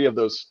got 3 of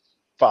those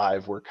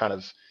 5 were kind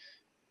of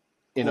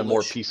in a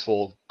more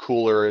peaceful,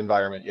 cooler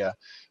environment. Yeah.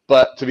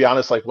 But to be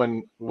honest, like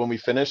when we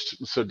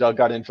finished, so Doug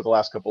got in for the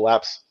last couple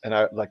laps and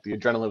the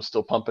adrenaline was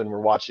still pumping. We're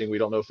watching, we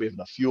don't know if we have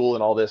enough fuel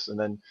and all this. And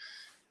then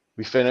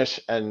we finish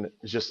and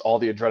just all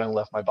the adrenaline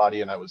left my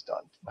body and I was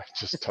done, like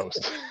just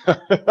toast.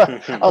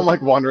 I'm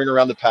like wandering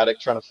around the paddock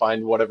trying to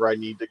find whatever I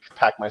need to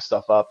pack my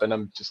stuff up. And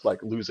I'm just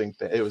like losing.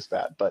 It was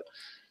bad, but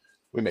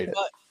we made it.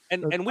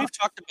 And we've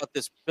talked about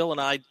this, Bill and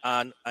I,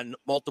 on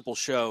multiple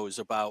shows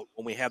about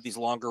when we have these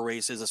longer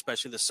races,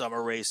 especially the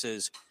summer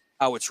races,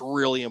 how it's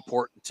really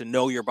important to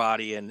know your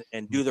body and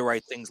do the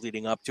right things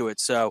leading up to it.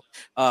 So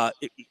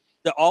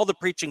all the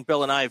preaching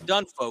Bill and I have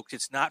done, folks,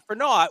 it's not for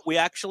naught. We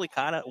actually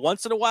kind of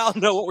once in a while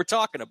know what we're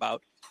talking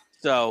about.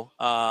 So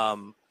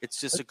it's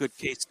just a good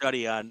case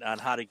study on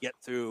how to get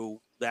through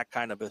that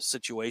kind of a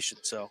situation.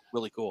 So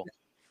really cool.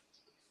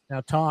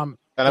 Now, Tom.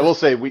 And I will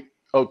say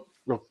go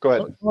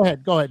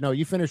ahead. Go ahead. No,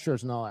 you finish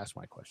yours and I'll ask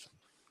my question.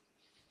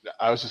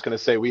 I was just going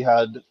to say we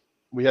had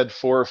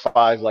 4 or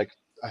 5, like,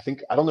 I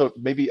don't know,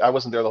 maybe I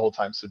wasn't there the whole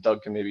time, so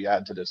Doug can maybe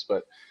add to this,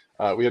 but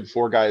we had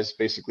 5 guys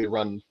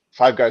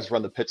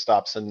run the pit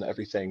stops and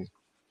everything.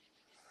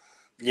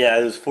 Yeah,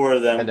 there's 4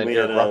 of them. And then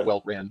Eric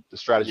Rockwell ran the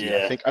strategy.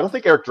 Yeah. I don't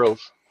think Eric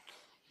drove.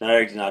 No,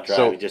 Eric did not drive.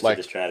 So, he just like,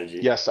 did the strategy.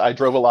 Yes, I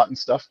drove a lot and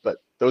stuff, but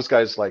those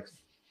guys like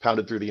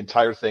pounded through the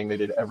entire thing. They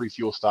did every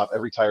fuel stop,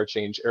 every tire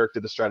change. Eric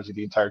did the strategy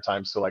the entire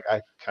time. So like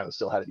I kind of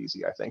still had it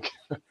easy, I think.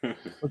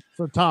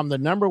 So Tom, the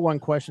number one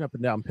question up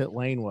and down pit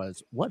lane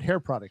was, what hair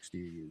products do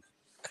you use?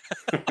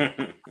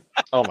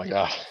 Oh my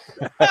God.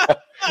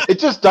 It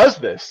just does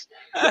this.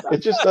 It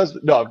just does.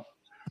 No,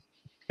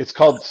 it's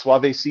called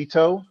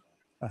Suavecito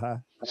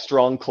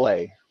Strong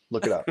Clay.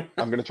 Look it up.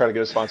 I'm going to try to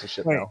get a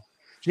sponsorship now.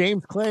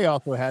 James Clay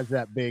also has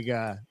that big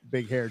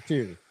hair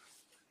too.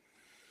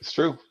 It's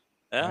true.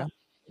 Yeah.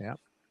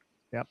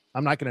 Yep.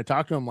 I'm not going to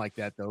talk to him like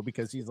that though,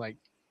 because he's like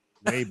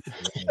way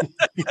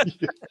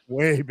bigger.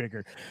 Way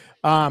bigger.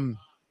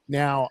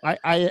 Now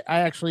I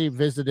actually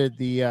visited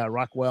the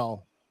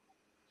Rockwell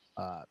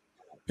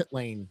pit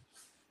lane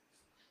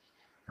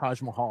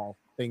Taj Mahal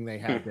thing they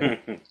had there.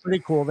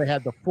 Pretty cool. They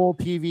had the full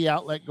TV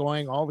outlet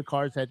going. All the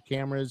cars had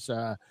cameras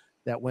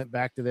that went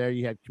back to there.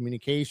 You had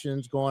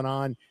communications going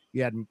on.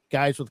 You had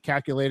guys with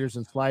calculators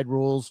and slide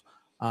rules.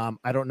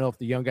 I don't know if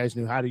the young guys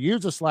knew how to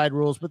use the slide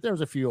rules, but there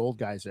was a few old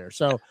guys there.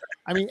 So,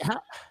 I mean,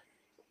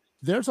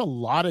 there's a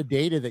lot of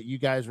data that you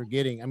guys were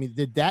getting. I mean,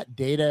 did that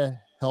data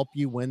help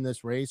you win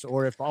this race?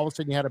 Or if all of a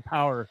sudden you had a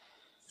power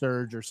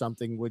surge or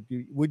something, would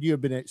you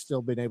have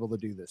still been able to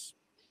do this?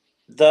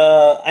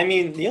 The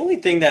only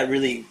thing that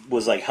really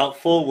was like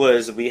helpful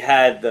was we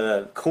had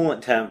the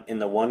coolant temp in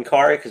the one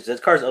car, because this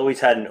car's always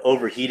had an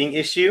overheating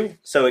issue.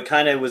 So it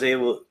kind of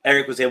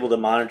Eric was able to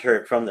monitor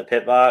it from the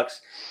pit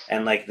box,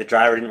 and like the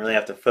driver didn't really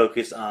have to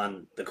focus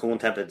on the coolant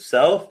temp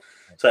itself.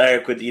 So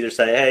Eric would either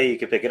say, "Hey, you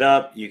can pick it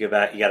up. You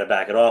got to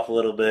back it off a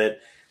little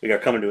bit." we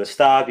got coming to a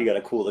stop. You got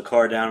to cool the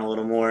car down a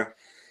little more.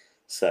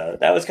 So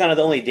that was kind of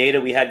the only data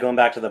we had going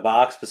back to the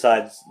box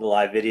besides the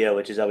live video,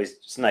 which is always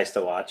just nice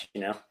to watch,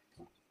 you know.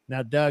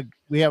 Now, Doug,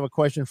 we have a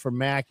question from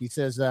Mac. He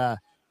says, how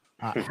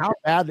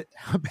bad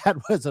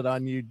was it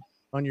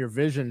on your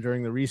vision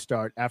during the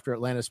restart after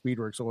Atlanta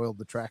Speedworks oiled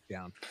the track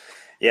down?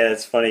 Yeah,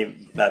 it's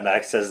funny that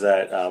Mac says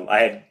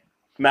that.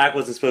 Mac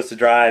wasn't supposed to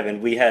drive,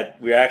 and we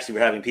were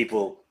having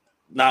people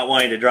not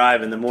wanting to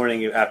drive in the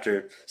morning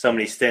after so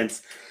many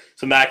stints.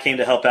 So Mac came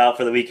to help out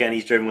for the weekend.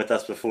 He's driven with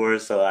us before,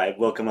 so I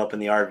woke him up in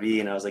the RV,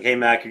 and I was like, "Hey,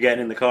 Mac, you're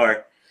getting in the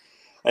car."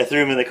 I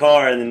threw him in the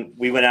car, and then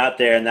we went out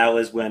there, and that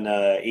was when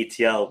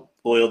ATL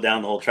oiled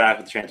down the whole track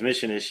with the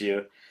transmission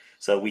issue.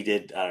 So we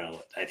did, I don't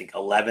know, I think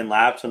 11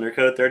 laps under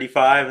code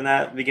 35 in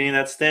that beginning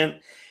of that stint.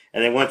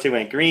 And then once it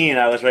went green,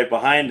 I was right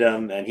behind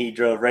him, and he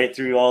drove right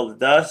through all the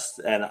dust,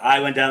 and I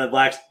went down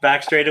the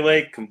back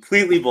straightaway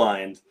completely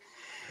blind.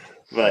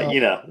 But,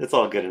 it's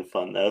all good and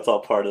fun, though. It's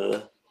all part of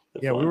the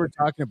yeah, fun. We were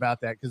talking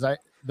about that because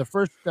the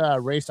first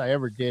race I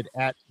ever did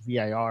at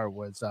VIR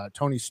was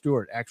Tony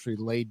Stewart actually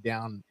laid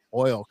down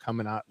oil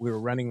coming out. We were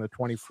running the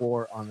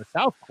 24 on the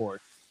South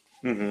Course.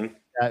 Mm-hmm.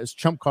 It's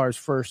ChampCar's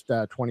first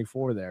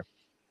 24 there.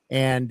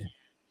 And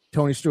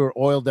Tony Stewart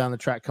oiled down the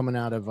track coming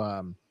out of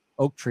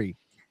Oak Tree.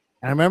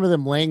 And I remember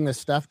them laying this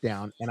stuff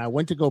down, and I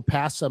went to go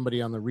past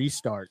somebody on the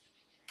restart,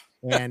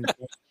 and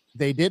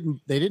they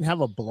didn't have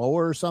a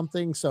blower or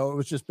something, so it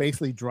was just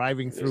basically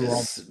driving through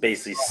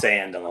basically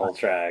sand on the whole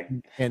track.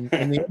 And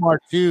the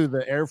MR2,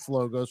 the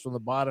airflow goes from the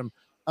bottom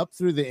up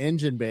through the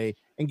engine bay.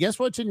 And guess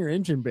what's in your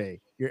engine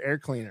bay? Your air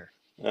cleaner.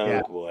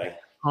 Oh boy,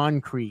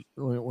 concrete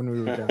when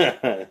we were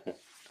done.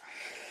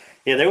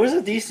 Yeah, there was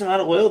a decent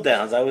amount of oil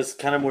downs. I was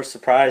kind of more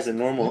surprised than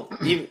normal.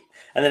 And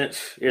then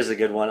here's a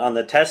good one. On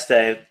the test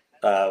day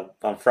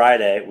on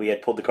Friday, we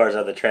had pulled the cars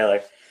out of the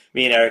trailer.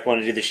 Me and Eric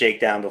wanted to do the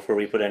shakedown before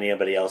we put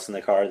anybody else in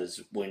the car. That's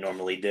what we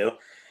normally do.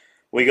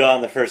 We go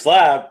on the first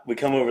lap. We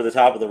come over the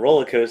top of the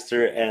roller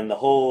coaster, and the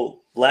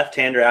whole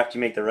left-hander after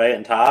you make the right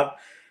and top,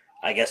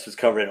 I guess, was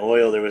covered in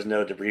oil. There was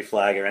no debris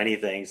flag or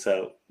anything.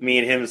 So me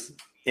and him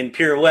in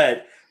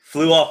pirouette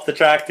flew off the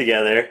track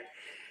together.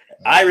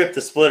 I ripped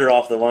the splitter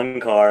off the one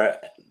car,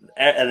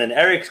 and then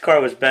Eric's car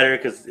was better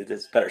because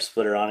it's better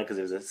splitter on it because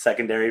it was a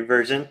secondary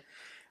version.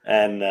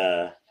 And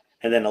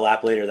then a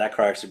lap later, that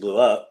car actually blew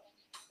up.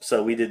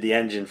 So we did the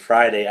engine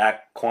Friday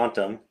at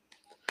Quantum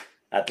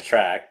at the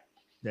track.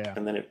 Yeah.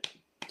 And then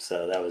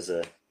so that was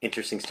an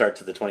interesting start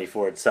to the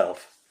 24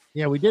 itself.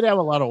 Yeah, we did have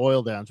a lot of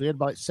oil downs. We had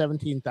about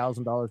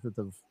 $17,000 worth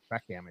of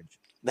track damage.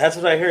 That's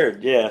what I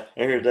heard. Yeah,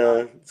 I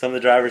heard some of the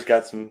drivers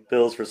got some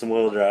bills for some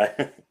oil dry.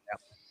 Yeah.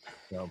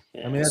 So,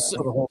 yeah. I mean, that's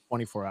for the whole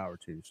 24-hour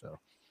too. So,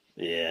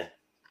 yeah.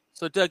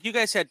 So, Doug, you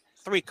guys had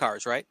 3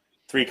 cars, right?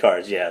 3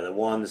 cars, yeah. The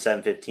 1, the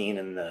 715,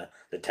 and the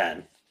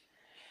 10.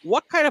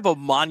 What kind of a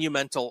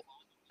monumental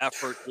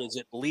effort is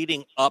it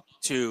leading up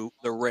to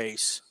the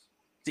race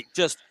to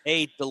just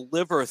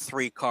deliver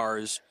 3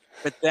 cars,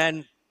 but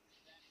then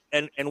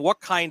and what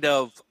kind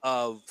of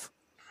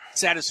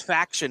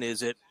satisfaction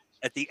is it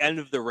at the end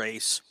of the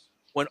race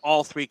when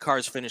all 3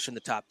 cars finish in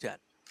the top 10?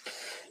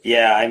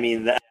 Yeah, I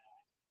mean that.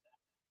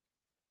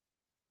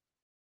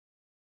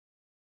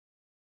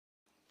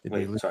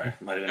 Wait, sorry,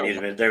 might have been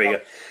muted. There we go.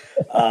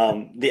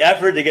 The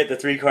effort to get the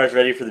 3 cars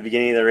ready for the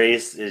beginning of the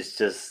race is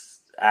just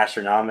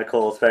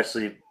astronomical,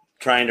 especially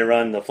trying to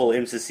run the full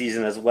IMSA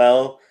season as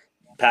well,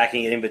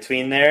 packing it in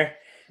between there.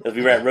 Because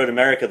we were at Road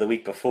America the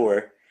week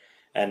before,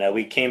 and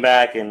we came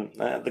back, and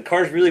the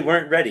cars really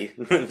weren't ready,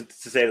 to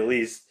say the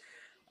least.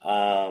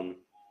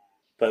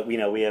 But we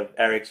have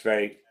Eric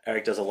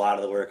does a lot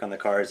of the work on the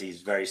cars.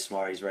 He's very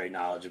smart. He's very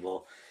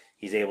knowledgeable.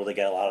 He's able to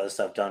get a lot of the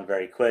stuff done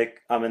very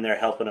quick. I'm in there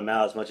helping him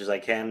out as much as I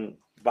can.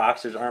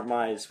 Boxers aren't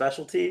my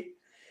specialty.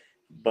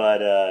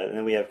 But and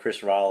then we have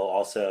Chris Rollo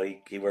also.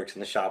 He works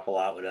in the shop a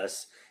lot with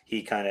us.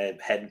 He kind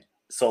of head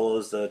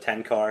solos the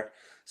 10 car.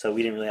 So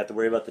we didn't really have to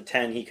worry about the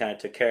 10. He kind of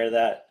took care of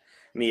that.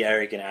 Me,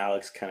 Eric, and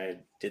Alex kind of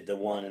did the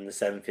 1 and the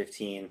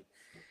 715.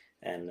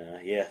 And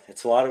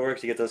it's a lot of work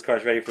to get those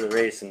cars ready for the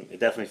race. And it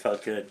definitely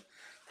felt good to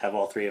have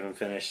all 3 of them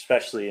finish,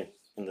 especially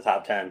in the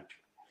top 10.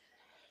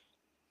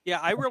 Yeah,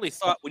 I really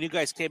thought when you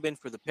guys came in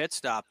for the pit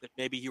stop that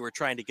maybe you were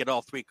trying to get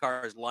all 3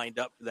 cars lined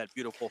up for that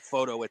beautiful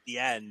photo at the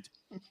end.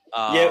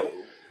 Yeah,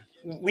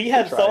 we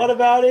had thought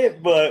about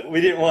it, but we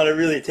didn't want to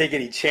really take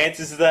any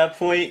chances at that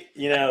point.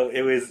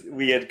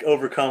 We had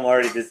overcome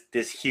already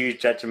this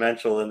huge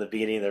detrimental in the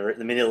beginning of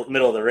the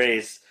middle of the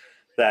race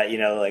that,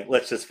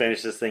 let's just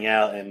finish this thing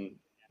out and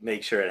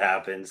make sure it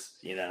happens,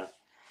 I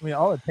mean,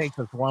 all it takes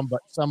is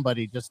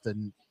somebody just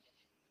to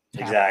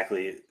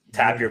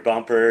tap your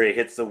bumper, it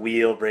hits the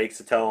wheel, breaks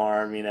the tow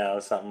arm,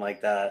 something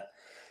like that.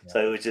 Yeah.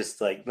 So it was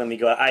just like, let me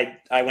go. I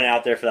went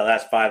out there for the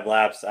last 5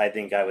 laps. I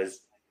think I was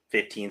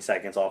 15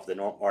 seconds off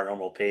our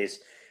normal pace.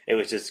 It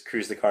was just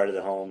cruise the car to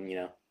the home,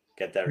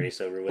 get that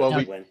race over with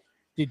and win.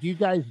 Did you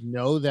guys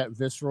know that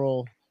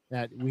Visceral,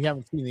 that we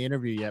haven't seen the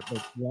interview yet, but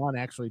Juan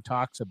actually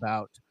talks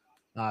about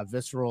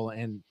Visceral,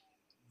 and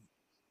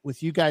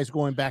with you guys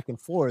going back and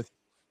forth,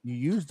 you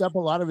used up a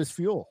lot of his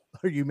fuel,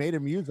 or you made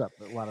him use up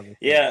a lot of his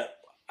fuel. Yeah,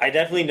 I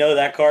definitely know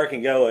that car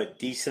can go a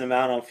decent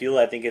amount on fuel.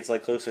 I think it's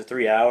like close to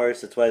 3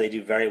 hours. That's why they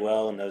do very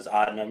well in those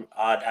odd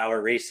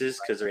hour races,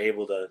 because they're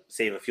able to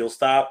save a fuel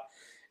stop,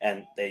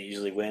 and they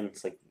usually win.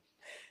 It's like,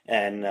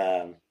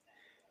 and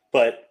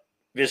but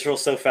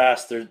Visceral's so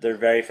fast. They're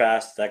very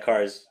fast. That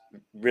car is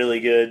really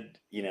good.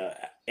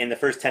 In the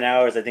first 10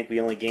 hours, I think we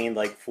only gained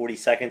like 40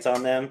 seconds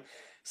on them.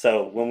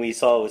 So when we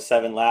saw it was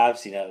 7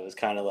 laps, it was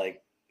kind of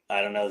like,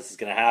 I don't know, this is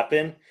going to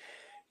happen.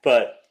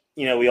 But,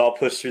 we all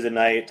pushed through the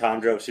night. Tom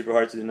drove super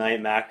hard through the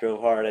night. Mac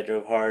drove hard. I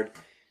drove hard.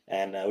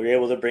 And we were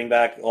able to bring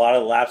back a lot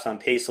of the laps on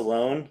pace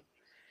alone.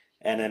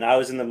 And then I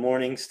was in the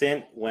morning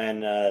stint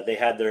when they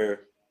had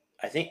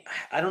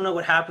I don't know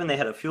what happened. They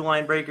had a fuel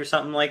line break or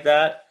something like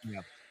that.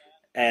 Yeah.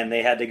 And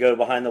they had to go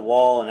behind the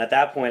wall. And at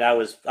that point, I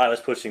was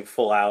pushing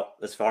full out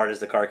as hard as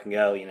the car can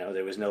go.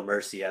 There was no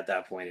mercy at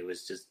that point. It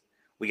was just,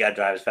 we got to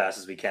drive as fast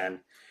as we can.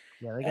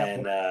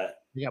 Yeah,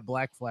 they got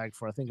black flag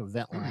for, I think, a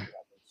vent line.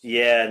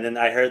 Yeah, and then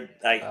I heard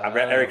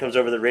Eric comes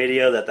over the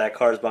radio that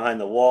car's behind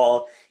the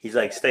wall. He's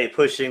like, "Stay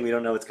pushing. We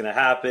don't know what's going to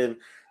happen."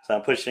 So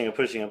I'm pushing. And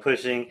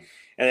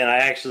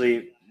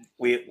then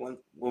when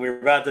we were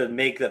about to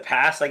make the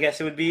pass, I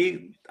guess it would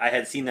be, I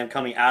had seen them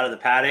coming out of the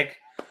paddock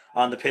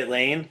on the pit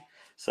lane.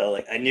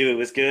 So I knew it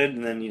was good,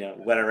 and then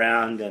went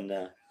around, and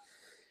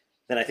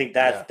then I think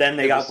then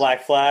they got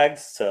black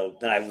flags. So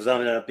then I was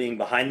ended up being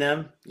behind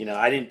them.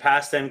 I didn't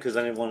pass them because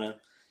I didn't want to.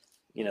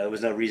 There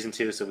was no reason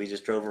to, so we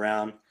just drove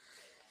around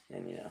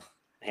and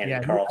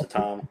handed the car off to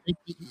Tom.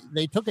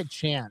 They took a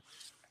chance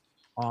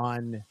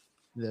on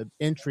the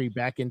entry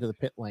back into the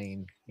pit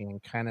lane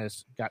and kind of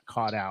got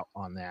caught out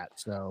on that.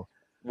 So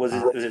was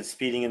it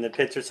speeding in the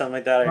pits or something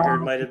like that? I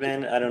heard might have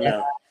been. I don't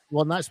know.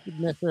 Well, not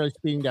necessarily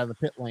speeding down the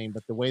pit lane,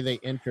 but the way they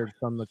entered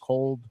from the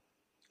cold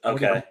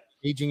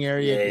staging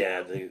area.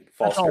 Yeah, the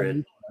false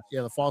grid.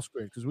 The false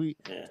grid, because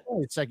it's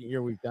only the second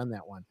year we've done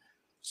that one.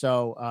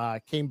 So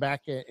came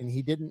back and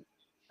he didn't.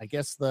 I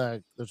guess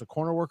there's a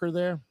corner worker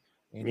there.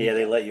 And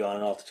they let you on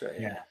and off the track.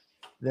 Yeah.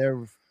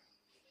 There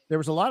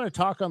was a lot of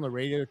talk on the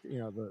radio,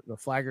 the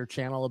Flagger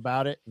channel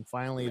about it, and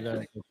finally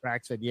the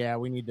track said, "Yeah,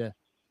 we need to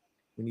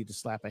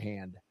slap a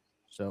hand."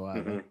 So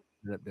and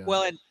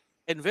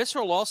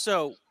Visceral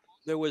also,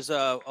 there was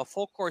a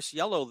full course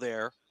yellow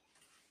there.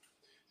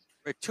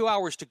 2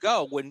 hours to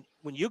go when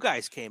you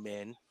guys came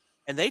in,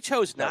 and they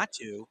chose not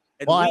to.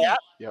 And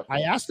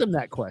I asked them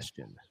that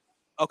question.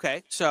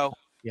 Okay, so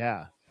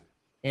yeah,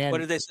 and what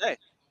did they say?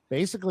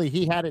 Basically,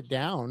 he had it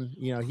down.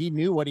 He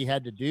knew what he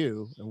had to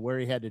do and where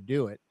he had to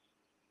do it.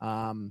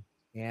 And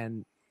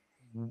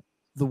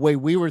the way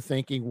we were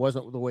thinking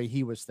wasn't the way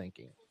he was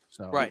thinking.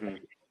 So right,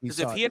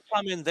 because if he had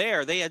come in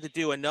there, they had to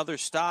do another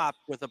stop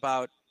with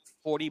about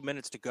 40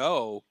 minutes to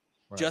go,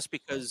 just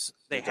because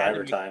they had to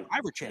make a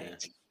driver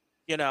change.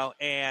 I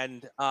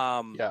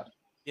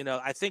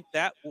think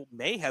that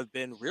may have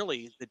been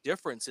really the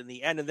difference in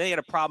the end. And they had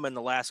a problem in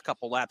the last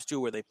couple laps too,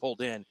 where they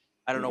pulled in.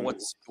 I don't know what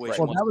the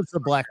situation was. That was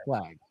the black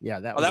flag. Yeah,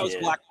 that was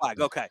black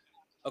flag. Okay.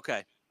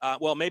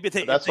 Well, maybe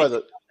that's why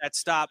that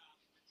stop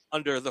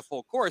under the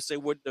full course, they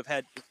wouldn't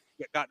have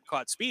gotten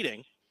caught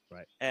speeding.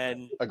 Right.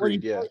 And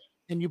agreed.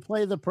 And you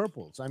play the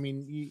purples. I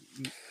mean,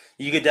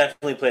 you could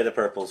definitely play the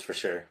purples for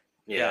sure.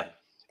 Yeah.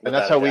 And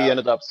that's how we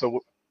ended up.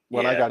 So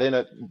when I got in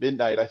at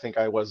midnight, I think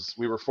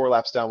we were 4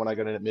 laps down when I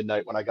got in at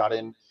midnight. When I got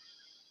in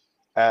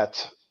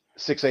at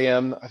 6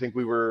 a.m., I think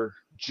we were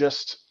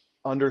just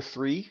under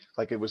 3,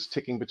 like it was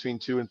ticking between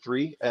 2 and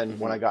 3. And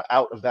when I got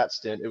out of that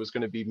stint, it was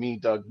going to be me,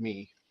 Doug,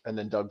 and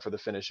then Doug for the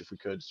finish if we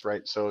could,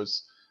 right? So it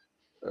was,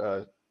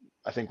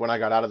 I think when I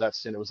got out of that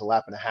stint, it was a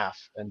lap and a half,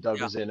 and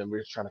Doug was in, and we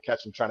were trying to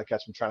catch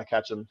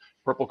him.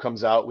 Purple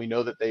comes out. We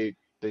know that they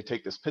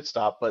take this pit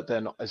stop, but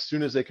then as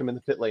soon as they come in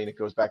the pit lane, it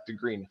goes back to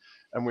green,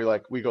 and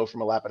we go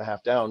from a lap and a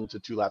half down to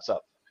 2 laps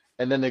up,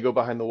 and then they go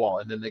behind the wall,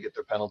 and then they get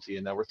their penalty,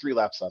 and now we're 3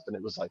 laps up, and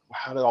it was like,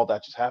 how did all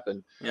that just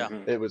happen? Yeah,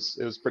 it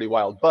was pretty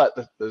wild. But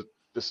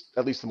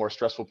at least the more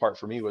stressful part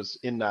for me was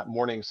in that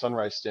morning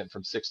sunrise stint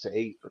from 6 to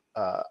 8.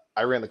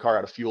 I ran the car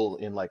out of fuel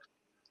in like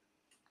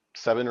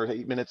 7 or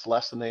 8 minutes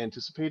less than they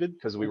anticipated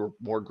because we were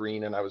more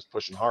green and I was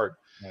pushing hard.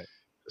 Right.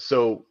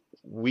 So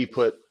we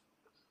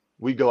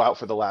go out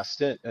for the last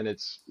stint, and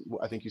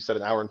I think you said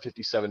an hour and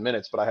 57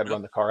 minutes, but I had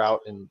run the car out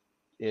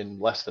in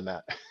less than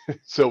that.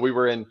 So we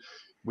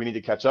need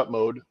to catch up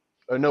mode.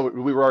 No,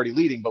 we were already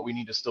leading, but we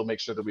need to still make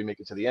sure that we make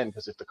it to the end,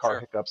 because if the car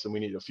hiccups and we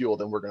need a fuel,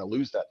 then we're going to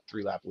lose that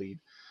 3-lap lead.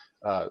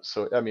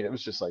 So I mean, it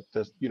was just like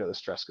the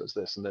stress goes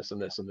this and this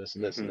and this and this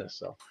and this and this.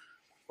 So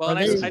well,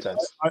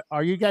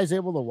 are you guys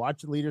able to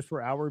watch the liters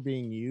per hour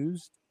being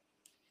used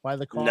by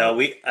the car? No,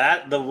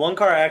 the one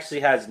car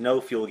actually has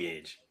no fuel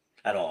gauge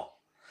at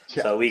all.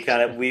 Yeah. So we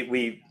kind of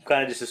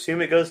just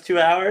assume it goes 2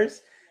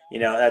 hours.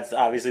 That's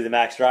obviously the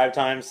max drive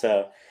time.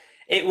 So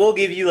it will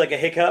give you like a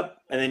hiccup,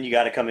 and then you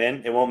got to come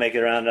in. It won't make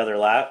it around another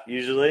lap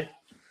usually.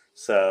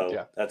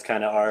 So that's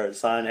kind of our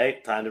sign.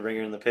 Hey, time to bring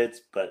her in the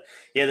pits. But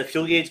yeah, the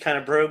fuel gauge kind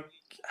of broke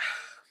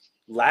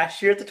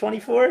last year at the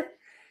 24.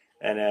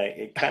 and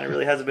it kind of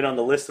really hasn't been on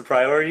the list of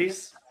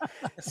priorities.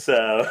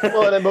 So,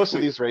 Well, and in most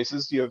of these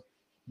races, you have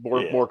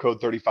more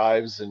code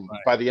 35s, and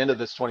by the end of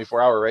this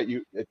 24-hour, right,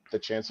 the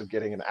chance of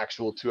getting an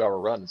actual 2-hour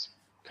run is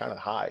kind of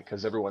high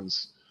because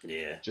everyone's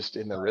just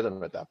in the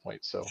rhythm at that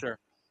point. So sure.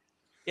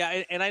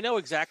 Yeah, and I know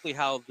exactly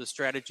how the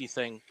strategy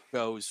thing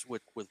goes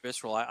with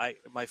Visceral. I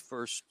my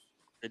first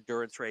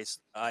endurance race,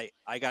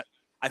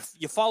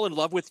 you fall in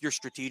love with your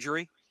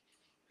strategery.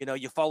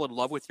 You fall in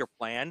love with your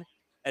plan,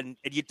 and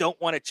you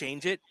don't want to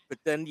change it, but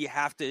then you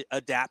have to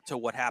adapt to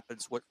what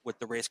happens with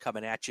the race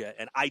coming at you.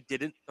 And I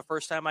didn't the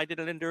first time I did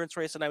an endurance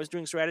race and I was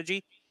doing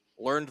strategy,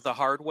 learned the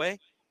hard way,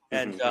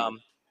 and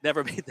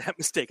never made that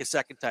mistake a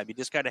second time. You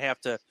just kind of have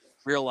to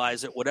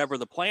realize that whatever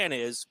the plan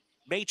is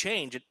may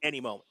change at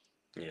any moment.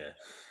 Yeah.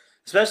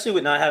 Especially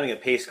with not having a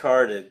pace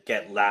car to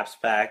get laps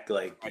back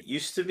like it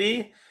used to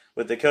be.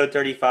 With the Code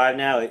 35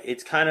 now,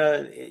 it's kind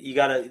of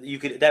you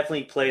could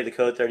definitely play the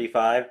Code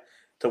 35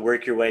 to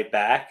work your way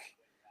back,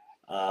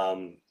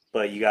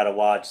 but you got to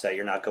watch that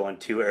you're not going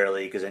too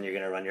early because then you're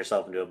going to run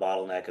yourself into a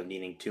bottleneck of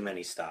needing too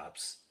many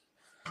stops.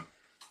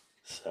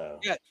 So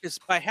yeah, because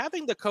by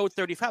having the Code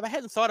 35, I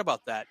hadn't thought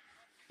about that.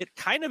 It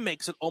kind of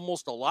makes it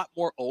almost a lot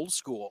more old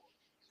school,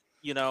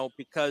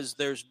 because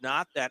there's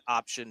not that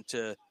option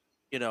to,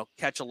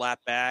 catch a lap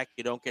back.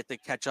 You don't get to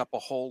catch up a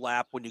whole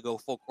lap when you go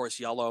full course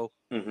yellow.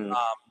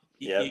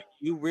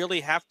 You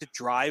really have to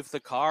drive the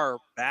car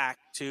back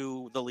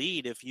to the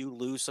lead if you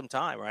lose some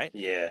time, right?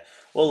 Yeah.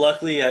 Well,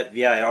 luckily at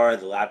VIR,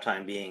 the lap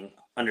time being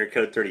under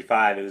Code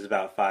 35, it was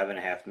about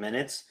 5.5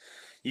 minutes.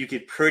 You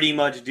could pretty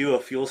much do a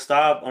fuel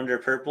stop under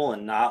purple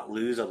and not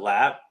lose a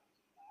lap.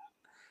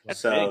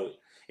 So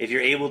if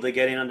you're able to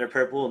get in under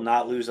purple and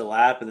not lose a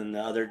lap, and then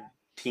the other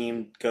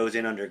team goes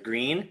in under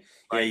green,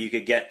 you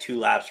could get 2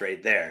 laps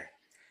right there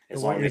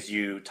as long as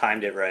you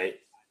timed it right.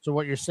 So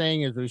what you're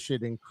saying is we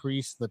should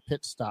increase the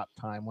pit stop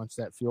time once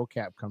that fuel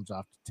cap comes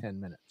off to 10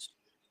 minutes.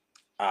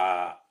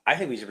 I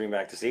think we should bring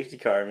back the safety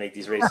car and make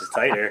these races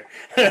tighter.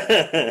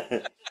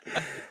 I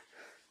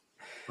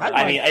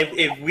mean,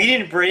 if we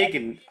didn't break,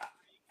 and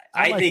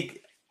I think,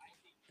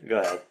 go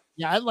ahead.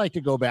 Yeah, I'd like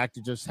to go back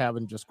to just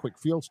having quick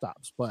fuel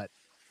stops, but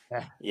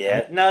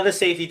no, the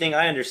safety thing,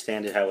 I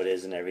understand it how it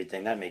is and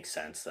everything. That makes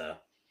sense, though.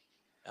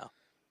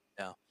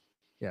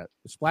 Yeah,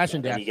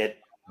 splashing down.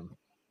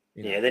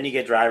 Then you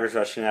get drivers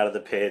rushing out of the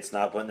pits,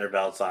 not putting their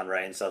belts on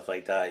right and stuff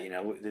like that.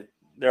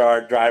 There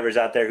are drivers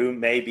out there who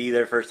may be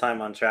their first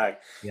time on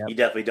track. Yep. You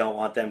definitely don't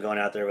want them going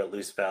out there with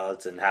loose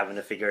belts and having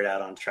to figure it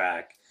out on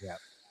track. Yeah,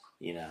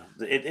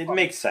 it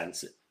makes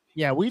sense.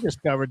 Yeah, we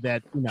discovered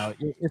that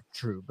it's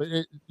true, but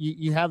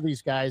you have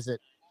these guys that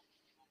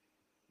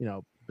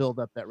build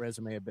up that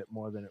resume a bit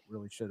more than it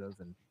really should have,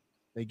 and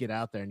they get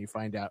out there and you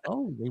find out,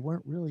 they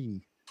weren't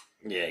really.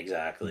 Yeah,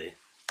 exactly.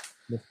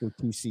 Mr.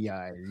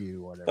 TCI or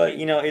you, whatever. But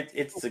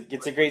it's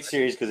a great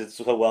series because it's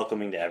so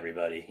welcoming to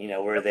everybody.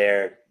 We're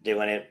there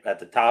doing it at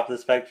the top of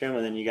the spectrum,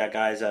 and then you got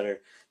guys that are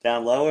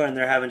down lower and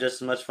they're having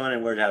just as much fun,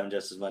 and we're having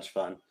just as much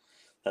fun.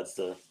 That's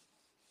the.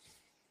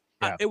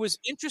 It was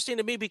interesting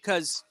to me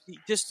because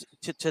just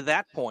to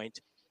that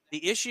point,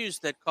 the issues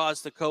that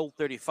caused the Code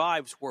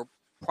 35s were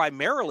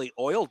primarily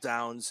oil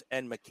downs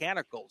and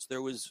mechanicals.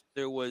 There was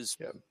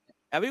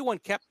everyone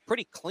kept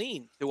pretty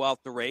clean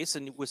throughout the race,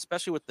 and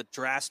especially with the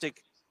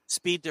drastic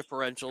speed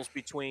differentials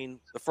between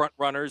the front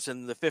runners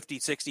and the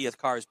 60th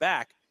cars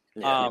back.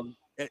 And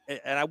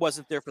I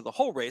wasn't there for the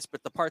whole race,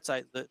 but the parts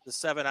the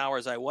 7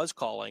 hours I was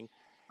calling,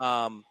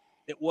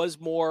 it was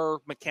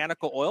more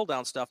mechanical oil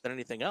down stuff than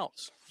anything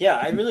else. Yeah,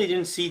 I really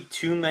didn't see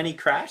too many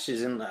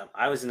crashes.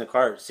 I was in the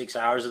car 6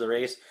 hours of the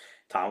race.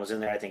 Tom was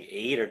in there, I think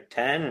 8 or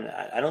 10. And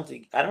I don't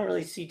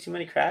really see too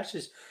many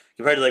crashes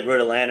compared to like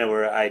Road Atlanta,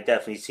 where I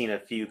definitely seen a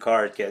few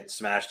cars get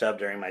smashed up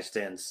during my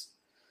stints.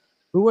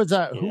 Who was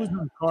that? Who was in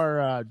the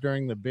car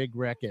during the big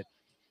wreck at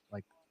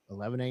like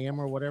 11 a.m.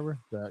 or whatever,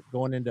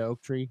 going into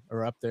Oak Tree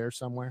or up there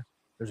somewhere?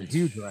 There's a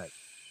huge wreck.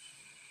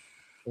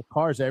 There's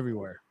cars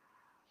everywhere.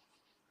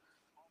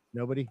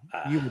 Nobody?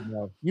 You would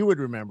know. You would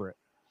remember it.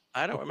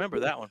 I don't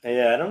remember that one.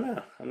 Yeah, I don't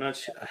know. I'm not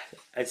sure.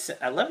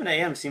 11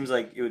 a.m. seems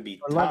like it would be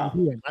 11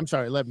 p.m. I'm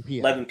sorry, 11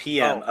 p.m. 11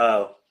 p.m.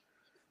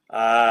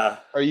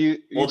 Are you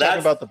talking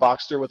about the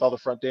Boxster with all the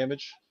front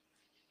damage?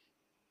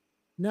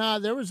 No,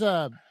 there was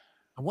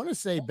I want to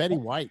say Betty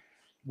White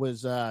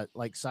was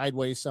like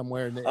sideways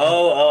somewhere.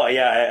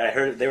 Yeah, I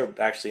heard they were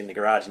actually in the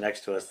garage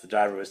next to us. The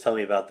driver was telling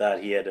me about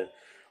that. He had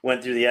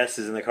went through the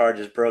S's and the car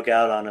just broke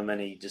out on him,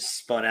 and he just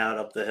spun out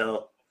up the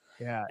hill.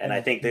 Yeah, and I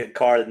think the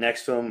car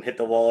next to him hit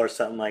the wall or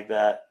something like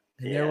that.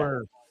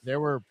 There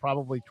were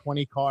probably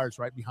 20 cars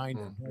right behind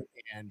him,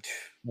 and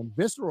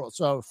Visceral.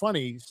 So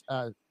funny,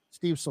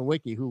 Steve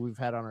Sawicki, who we've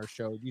had on our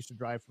show, used to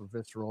drive for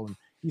Visceral, and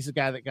he's the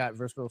guy that got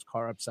Visceral's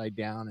car upside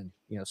down,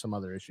 and some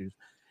other issues.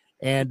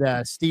 And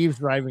Steve's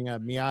driving a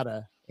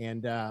Miata,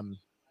 and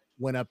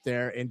went up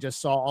there and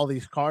just saw all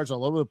these cars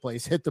all over the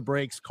place, hit the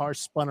brakes, car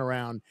spun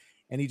around,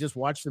 and he just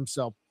watched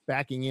himself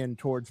backing in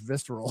towards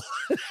Visceral.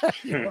 It's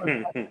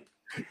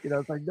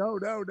like, no,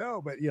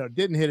 but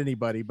didn't hit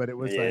anybody, but it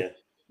was like,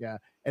 Yeah.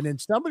 And then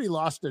somebody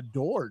lost a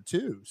door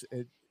too.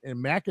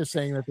 And Mac is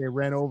saying that they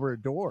ran over a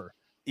door.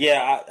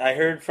 Yeah, I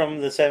heard from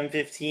the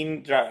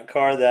 715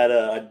 car that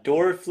a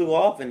door flew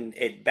off and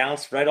it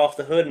bounced right off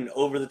the hood and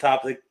over the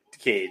top of the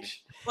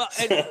cage. Well,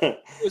 and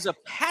it was a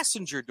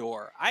passenger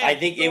door. I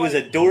think it was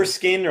a door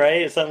skin,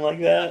 right? Or something like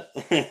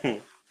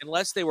that.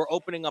 Unless they were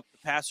opening up the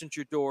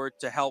passenger door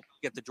to help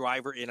get the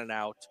driver in and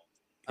out.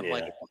 I'm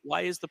like,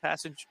 why is the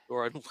passenger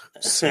door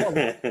loose?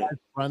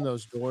 Run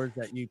those doors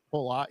that you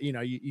pull out. You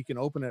know, you can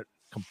open it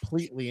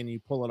completely and you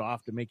pull it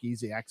off to make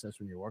easy access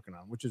when you're working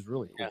on, which is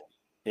really cool.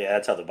 Yeah,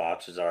 that's how the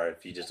boxers are.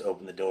 If you just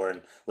open the door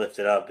and lift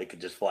it up, it could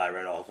just fly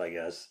right off, I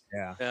guess.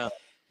 Yeah.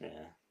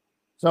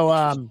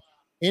 So,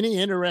 any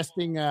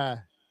interesting?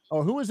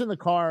 Who was in the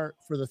car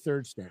for the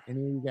third stint?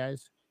 Any of you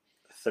guys?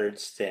 Third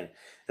stint.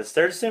 The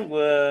third stint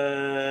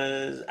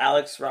was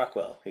Alex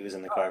Rockwell. He was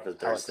in the car for the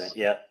third stint.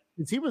 Yeah.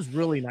 He was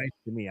really nice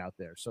to me out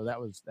there, so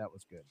that was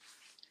good.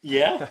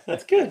 Yeah,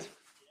 that's good.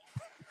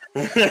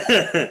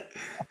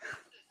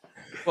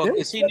 Well,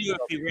 because he knew if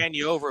he ran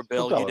you over,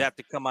 Bill, you'd have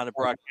to come on the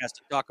broadcast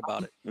and talk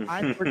about it.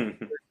 I'm pretty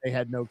sure they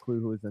had no clue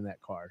who was in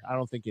that car. I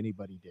don't think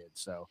anybody did.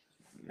 So,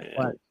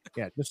 but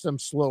yeah, just some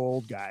slow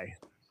old guy,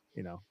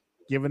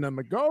 giving them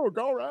a go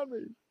around me.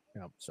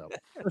 So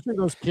especially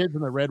those kids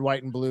in the red,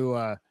 white, and blue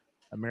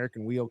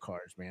American wheel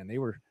cars, man, they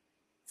were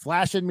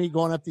flashing me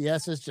going up the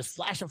S's, just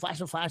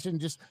flashing,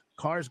 just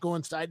cars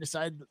going side to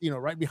side,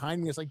 right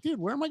behind me. It's like, dude,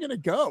 where am I going to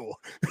go?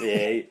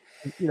 Yeah.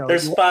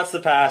 There's spots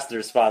to pass.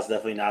 There's spots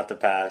definitely not to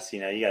pass.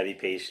 You got to be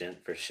patient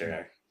for sure.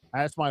 Yeah.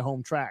 That's my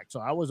home track. So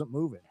I wasn't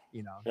moving,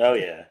 Oh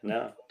yeah.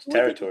 No, it's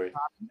territory.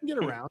 You can get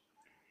around.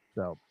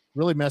 So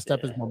really messed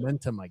up his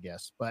momentum, I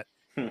guess. But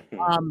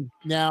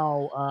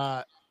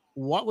now,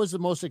 what was the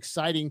most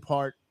exciting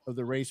part of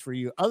the race for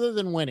you other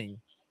than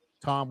winning?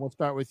 Tom, we'll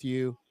start with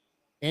you.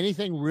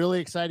 Anything really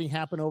exciting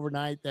happen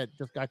overnight that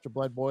just got your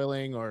blood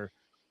boiling or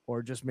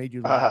just made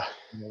you laugh?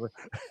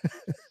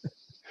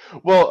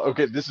 Well,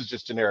 okay, this is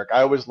just generic.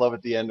 I always love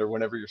at the end or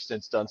whenever your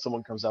stint's done,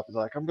 someone comes up and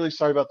like, I'm really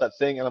sorry about that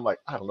thing. And I'm like,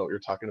 I don't know what you're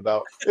talking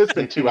about. It's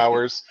been 2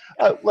 hours.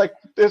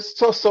 There's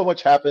so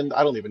much happened.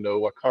 I don't even know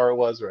what car it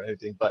was or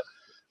anything. But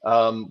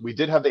we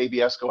did have the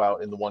ABS go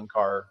out in the one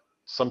car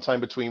sometime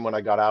between when I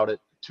got out at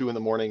 2 a.m.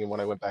 and when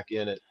I went back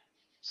in at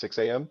 6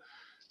 a.m.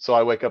 So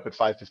I wake up at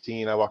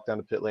 5:15. I walk down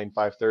to pit lane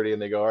 5:30,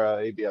 and they go,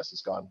 ABS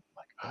is gone.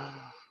 I'm like,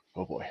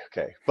 oh boy,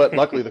 okay. But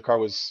luckily the car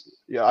was,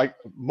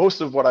 most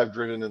of what I've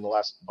driven in the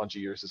last bunch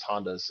of years is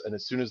Hondas, and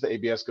as soon as the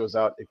ABS goes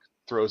out, it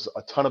throws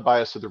a ton of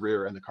bias to the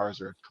rear, and the cars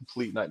are a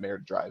complete nightmare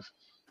to drive.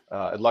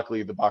 And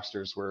luckily the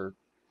Boxsters were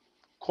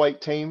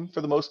quite tame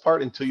for the most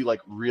part until you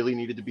really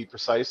needed to be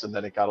precise, and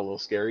then it got a little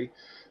scary.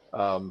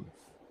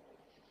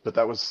 But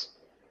that was,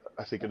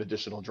 I think, an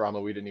additional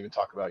drama we didn't even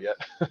talk about yet.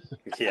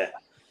 Yeah.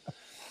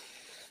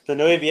 The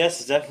no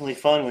ABS is definitely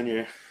fun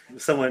when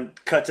someone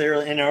cuts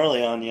in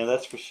early on you.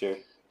 That's for sure.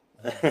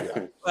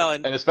 Yeah. Well,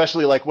 and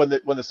especially when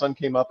the sun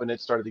came up and it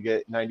started to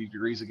get 90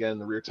 degrees again,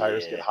 the rear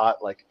tires get hot.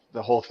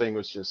 The whole thing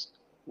was just,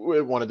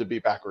 it wanted to be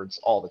backwards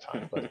all the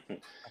time. But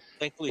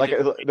thankfully,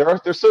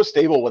 they're so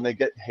stable. When they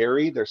get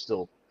hairy, they're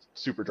still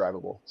super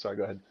drivable. Sorry,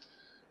 go ahead.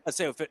 I'd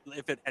say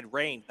if it had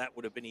rained, that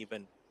would have been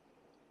even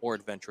more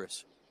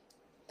adventurous.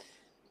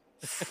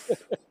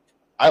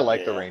 I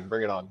like the rain.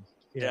 Bring it on.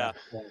 Yeah.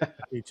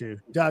 Me too.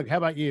 Doug, how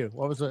about you?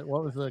 What was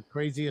the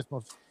craziest,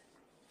 most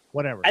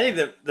whatever? I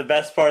think the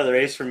best part of the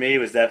race for me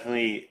was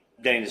definitely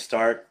getting to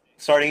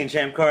starting in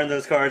ChampCar in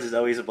those cars is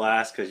always a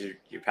blast because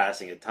you're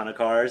passing a ton of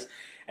cars,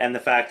 and the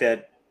fact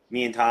that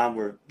me and Tom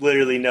were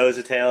literally nose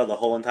to tail the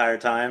whole entire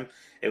time.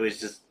 It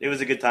was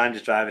a good time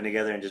just driving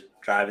together and just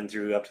driving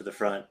through up to the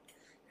front.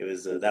 It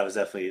was that was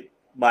definitely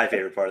my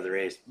favorite part of the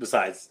race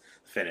besides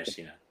the finish.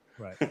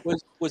 Right.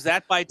 Was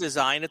that by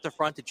design at the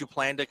front? Did you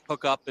plan to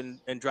hook up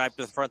and drive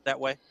to the front that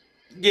way?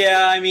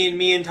 Yeah, I mean,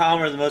 me and Tom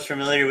are the most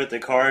familiar with the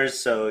cars,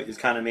 so it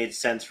kind of made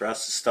sense for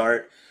us to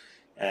start.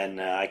 And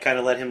I kind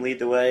of let him lead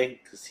the way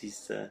because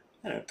he's,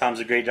 Tom's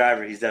a great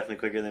driver. He's definitely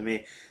quicker than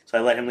me. So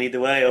I let him lead the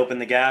way, open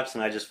the gaps,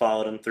 and I just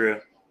followed him through.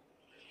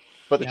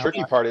 But the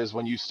tricky part is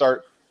when you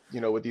start,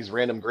 with these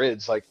random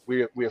grids,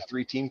 we have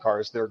 3 team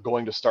cars, they're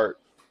going to start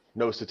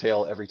nose to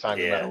tail every time,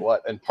 no matter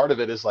what. And part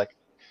of it is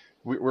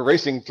we're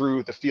racing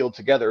through the field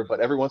together, but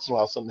every once in a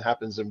while something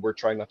happens and we're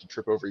trying not to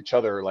trip over each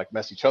other or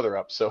mess each other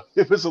up. So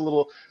it got a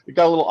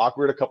little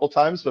awkward a couple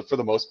times, but for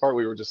the most part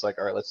we were just all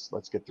right,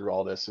 let's get through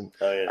all this. And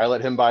I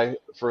let him by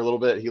for a little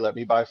bit. He let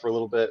me by for a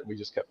little bit. And we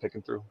just kept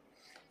picking through.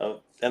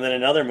 Oh, and then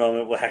another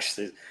moment, well,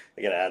 actually,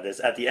 I got to add this.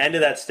 At the end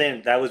of that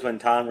stint, that was when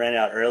Tom ran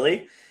out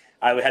early.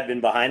 I had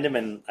been behind him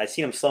and I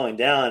seen him slowing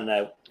down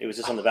and it was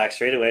just on the back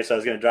straightaway. So I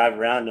was going to drive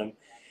around him.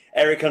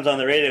 Eric comes on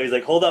the radio. He's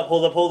like, hold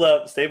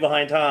up. Stay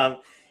behind Tom.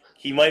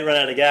 He might run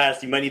out of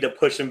gas. You might need to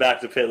push him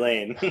back to pit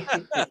lane.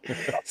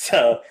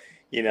 So,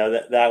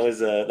 that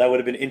would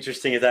have been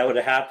interesting if that would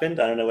have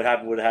happened. I don't know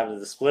what would have happened to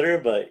the splitter,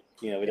 but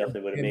we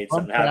definitely would have made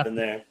something happen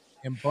there.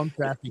 And bump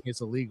drafting is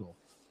illegal,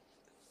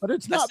 but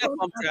it's not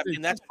bump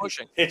drafting. That's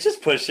pushing. It's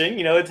just pushing.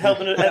 It's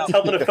helping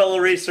a fellow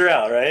racer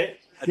out, right?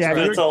 That's Yeah, right.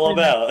 what it's all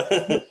about.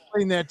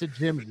 Explain that to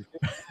Jimmy.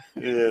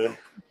 Yeah.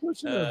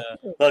 Uh,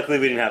 Luckily,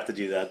 we didn't have to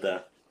do that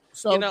though.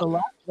 So You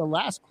know- the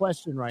last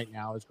question right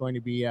now is going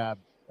to be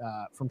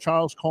from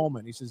Charles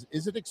Coleman. He says,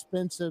 "Is it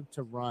expensive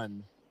to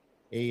run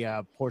a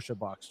Porsche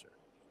Boxster?"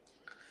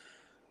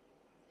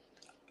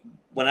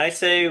 When I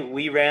say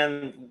we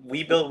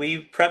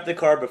prepped the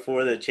car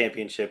before the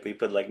championship. We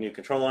put like new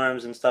control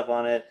arms and stuff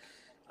on it,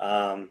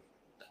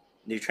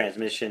 new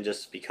transmission,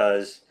 just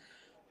because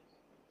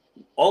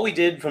all we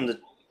did from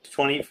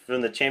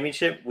the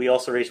championship, we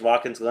also raced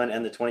Watkins Glen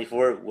and the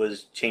 24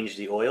 was change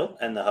the oil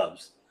and the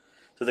hubs.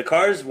 So the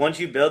cars, once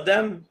you build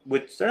them,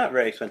 which they're not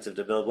very expensive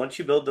to build, once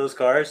you build those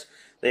cars,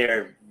 they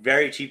are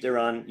very cheap to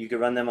run. You can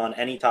run them on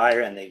any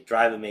tire and they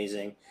drive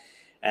amazing.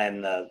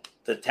 And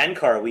the 10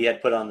 car we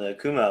had put on the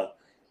Kumo,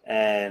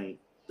 and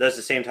that's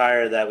the same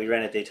tire that we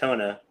ran at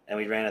Daytona and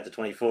we ran at the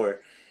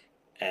 24.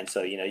 And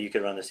so, you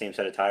could run the same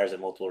set of tires at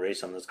multiple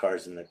races on those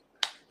cars, and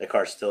the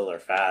cars still are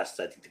fast.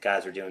 I think the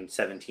guys were doing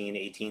 17,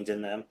 18s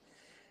in them.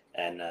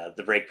 And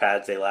the brake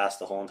pads, they last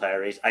the whole entire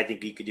race. I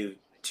think you could do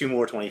 2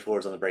 more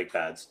 24s on the brake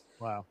pads.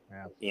 Wow.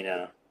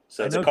 Yeah.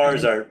 So the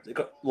cars are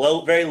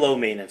very low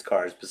maintenance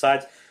cars.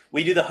 Besides,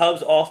 we do the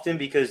hubs often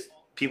because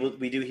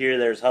we do hear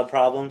there's hub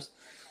problems.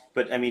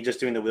 But I mean, just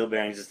doing the wheel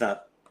bearings is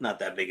not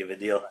that big of a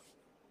deal.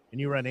 And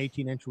you run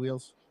 18-inch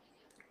wheels?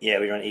 Yeah,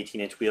 we run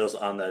 18-inch wheels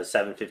on the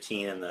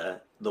 715 and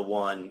the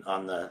one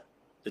on the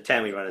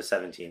 10. We run a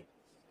 17.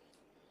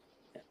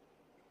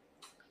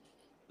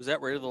 Was that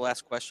really the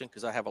last question?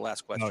 Because I have a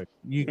last question. No,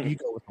 you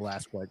go with the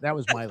last question. That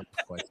was my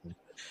last question.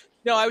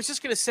 No, I was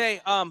just going to say,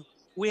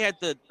 we had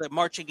the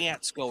marching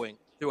ants going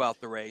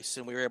throughout the race,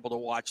 and we were able to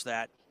watch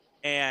that.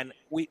 And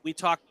we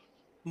talked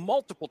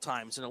multiple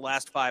times in the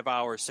last 5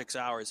 hours, 6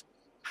 hours,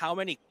 how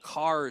many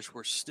cars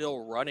were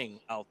still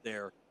running out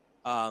there.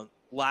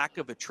 Lack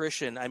of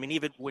attrition. I mean,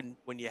 even when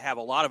you have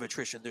a lot of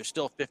attrition, there's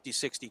still 50,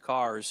 60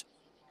 cars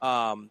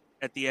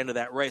at the end of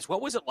that race.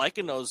 What was it like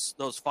in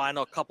those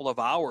final couple of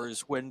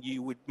hours when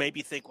you would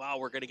maybe think, wow,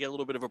 we're going to get a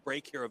little bit of a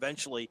break here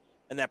eventually,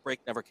 and that break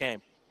never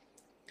came?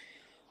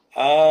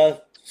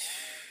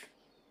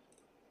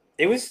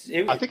 It was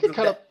I think it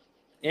kind of.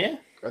 Yeah.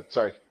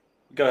 Sorry.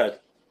 Go ahead.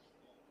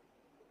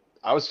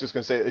 I was just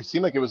going to say it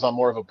seemed like it was on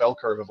more of a bell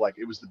curve of like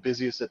it was the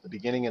busiest at the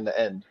beginning and the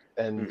end,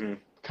 and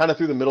kind of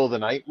through the middle of the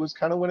night was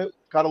kind of when it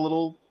got a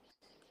little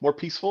more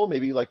peaceful,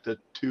 maybe like the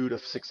 2 to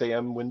 6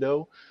 a.m.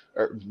 window,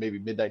 or maybe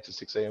midnight to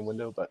 6 a.m.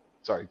 window. But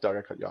sorry, Doug,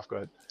 I cut you off. Go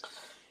ahead.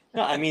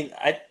 No, I mean,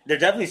 there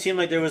definitely seemed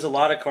like there was a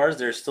lot of cars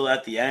there still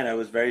at the end. I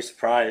was very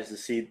surprised to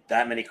see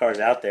that many cars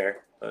out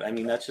there. But I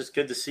mean, that's just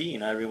good to see.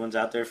 everyone's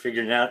out there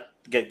figuring out,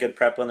 get good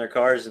prep on their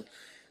cars, and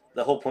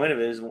the whole point of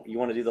it is you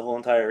want to do the whole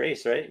entire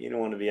race, right? You don't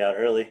want to be out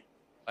early.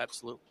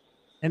 Absolutely.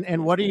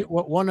 And what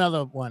one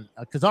other one,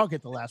 because I'll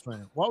get the last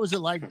one. What was it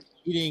like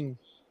eating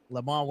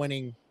Le Mans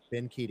winning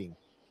Ben Keating?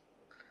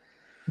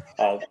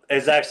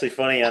 It's actually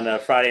funny. On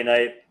Friday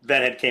night,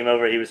 Ben had came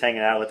over. He was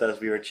hanging out with us.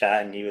 We were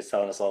chatting. He was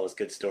telling us all his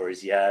good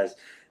stories he has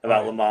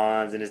about Le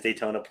Mans and his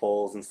Daytona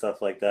poles and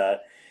stuff like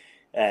that.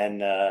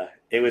 And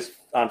it was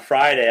on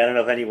Friday. I don't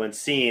know if anyone's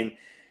seen.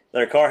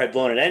 Their car had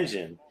blown an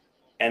engine,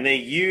 and they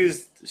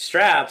used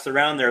straps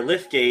around their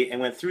lift gate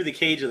and went through the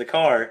cage of the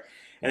car.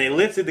 And they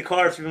lifted the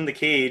car from the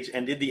cage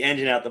and did the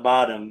engine out the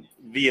bottom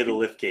via the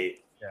lift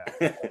gate.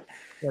 Yeah,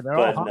 they're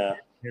all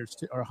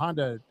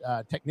Honda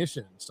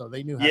technicians, so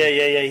they knew how.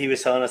 Yeah. He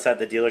was telling us that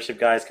the dealership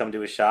guys come to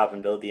his shop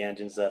and build the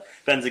engines.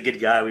 Ben's a good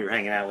guy. We were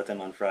hanging out with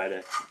him on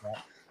Friday.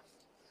 Yeah.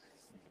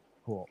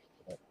 Cool.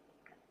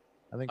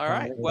 I think. All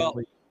right. Well,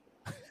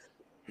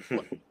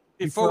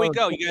 before we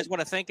go, you guys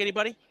want to thank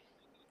anybody?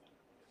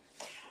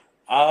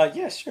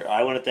 Yeah, sure.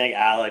 I want to thank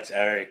Alex,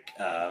 Eric,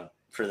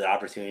 for the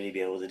opportunity to be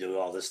able to do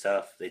all this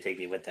stuff. They take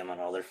me with them on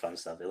all their fun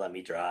stuff. They let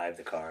me drive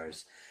the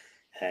cars.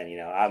 And,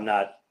 I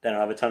don't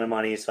have a ton of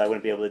money, so I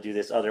wouldn't be able to do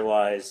this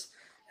otherwise.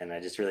 And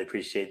I just really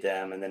appreciate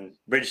them. And then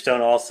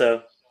Bridgestone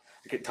also,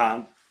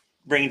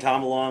 bringing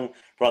Tom along,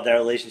 brought that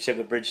relationship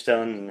with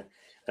Bridgestone. And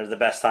they're the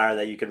best tire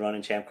that you could run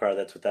in ChampCar.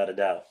 That's without a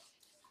doubt.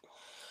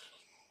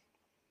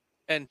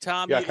 And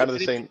Tom, yeah, kind of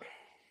the same.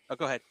 Oh,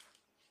 go ahead.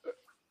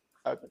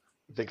 I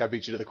think I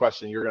beat you to the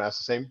question. You're going to ask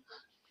the same?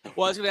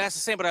 Well, I was going to ask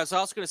the same, but I was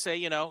also going to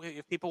say,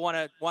 if people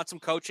want some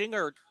coaching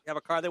or have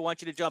a car they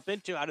want you to jump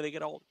into, how do they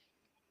get hold?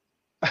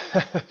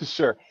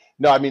 Sure.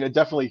 No, I mean, a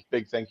definitely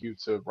big thank you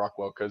to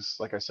Rockwell because,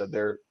 like I said,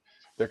 they're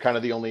kind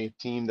of the only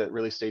team that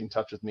really stayed in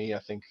touch with me. I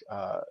think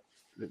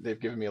they've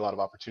given me a lot of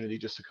opportunity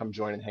just to come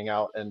join and hang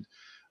out. And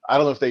I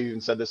don't know if they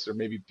even said this or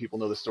maybe people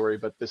know the story,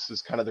 but this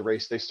is kind of the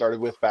race they started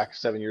with back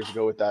 7 years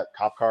ago with that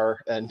cop car.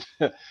 And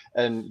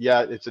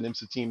yeah, it's an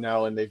IMSA team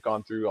now, and they've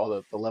gone through all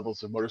the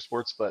levels of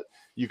motorsports. But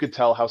you could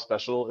tell how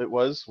special it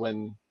was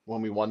when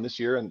we won this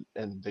year,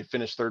 and they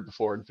finished third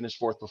before and finished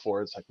fourth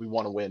before. It's like we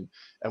want to win,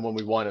 and when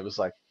we won, it was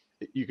like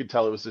you could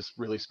tell it was this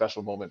really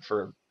special moment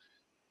for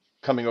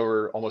coming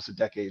over almost a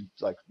decade,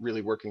 like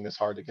really working this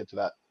hard to get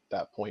to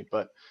that point.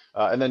 But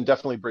and then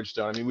definitely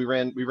Bridgestone. I mean, we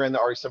ran the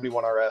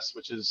RE71 RS,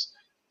 which is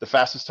the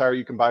fastest tire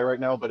you can buy right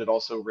now, but it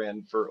also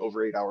ran for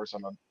over 8 hours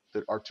on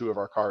are two of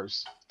our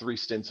cars 3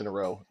 stints in a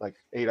row, like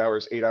 8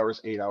 hours, 8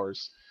 hours, 8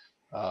 hours.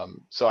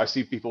 So I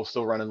see people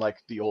still running like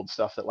the old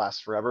stuff that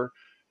lasts forever.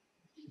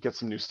 Get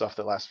some new stuff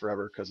that lasts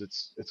forever because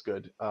it's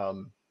good.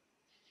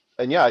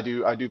 And yeah, I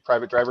do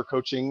private driver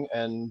coaching,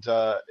 and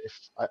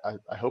if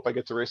I hope I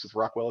get to race with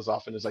Rockwell as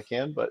often as I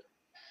can, but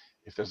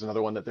if there's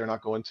another one that they're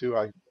not going to,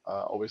 I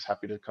always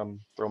happy to come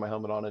throw my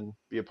helmet on and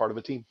be a part of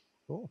a team.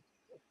 Cool.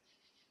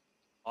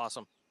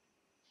 Awesome.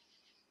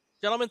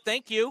 Gentlemen,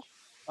 thank you.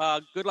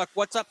 Good luck.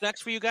 What's up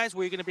next for you guys?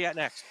 Where are you going to be at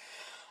next?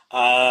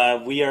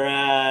 We are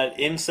at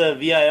IMSA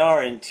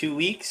VIR in 2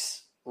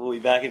 weeks. We'll be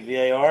back at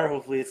VIR.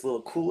 Hopefully it's a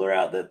little cooler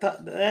out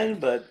then,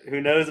 but who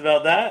knows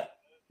about that.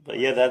 But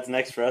yeah, that's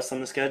next for us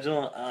on the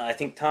schedule. I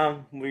think,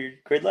 Tom, we're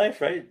Grid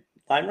Life, right?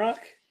 Lime Rock?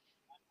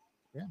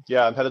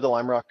 Yeah, I'm headed to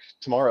Lime Rock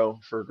tomorrow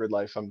for Grid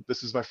Life.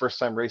 This is my first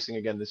time racing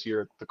again this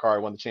year. The car I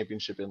won the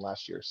championship in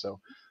last year, so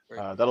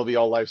that'll be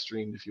all live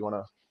streamed if you want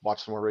to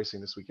watch some more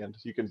racing this weekend.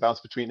 You can bounce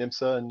between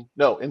IMSA and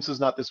IMSA's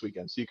not this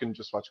weekend, so you can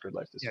just watch Grid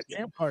Life this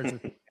weekend. ChampCar's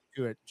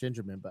do at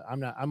Gingerman, but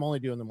I'm only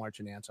doing the March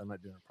and Ants. I'm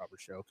not doing a proper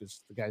show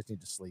because the guys need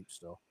to sleep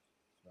still.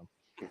 So.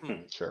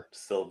 Sure.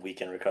 Still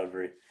weekend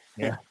recovery.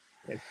 Yeah.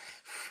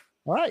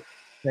 All right.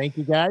 Thank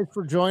you guys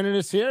for joining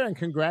us here, and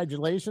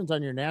congratulations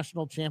on your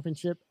national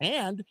championship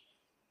and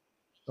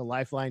the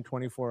Lifeline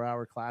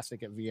 24-hour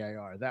classic at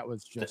VIR. That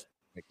was just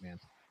big, man.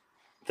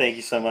 Thank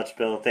you so much,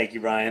 Bill. Thank you,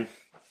 Brian.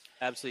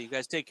 Absolutely. You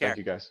guys take care. Thank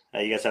you, guys.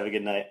 You guys have a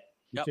good night.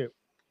 You too.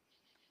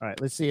 All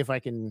right. Let's see if I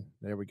can.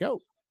 There we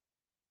go.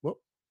 Whoop.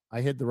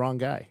 I hit the wrong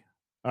guy.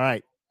 All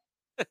right.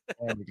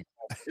 There we go.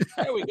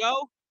 There we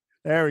go.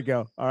 There we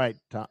go. All right,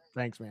 Tom.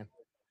 Thanks, man.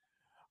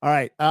 All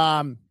right.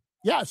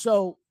 Yeah,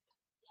 so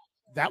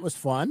that was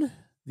fun.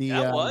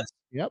 That was.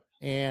 Yep.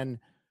 And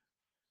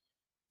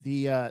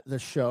the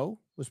show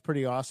was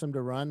pretty awesome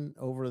to run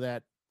over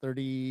that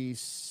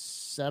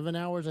 37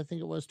 hours, I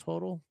think it was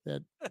total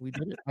that we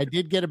did it. I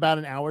did get about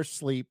an hour's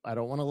sleep. I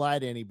don't want to lie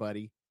to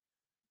anybody.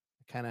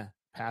 I kind of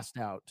passed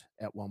out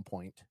at one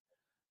point.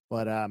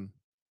 But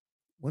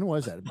when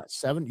was that? About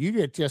 7? You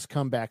had just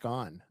come back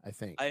on, I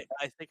think. I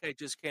think I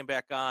just came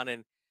back on,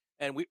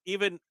 and we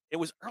even, it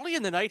was early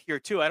in the night here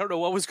too. I don't know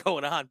what was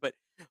going on, but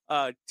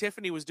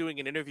Tiffany was doing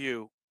an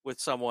interview with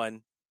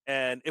someone,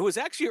 and it was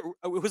actually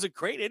it was a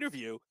great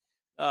interview.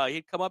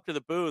 He'd come up to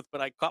the booth,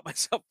 but I caught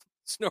myself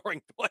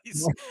snoring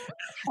twice.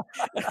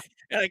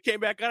 And I came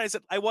back on. I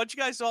said, I want you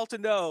guys all to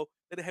know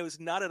that it was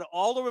not at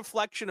all a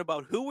reflection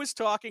about who was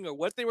talking or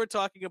what they were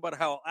talking about,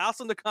 how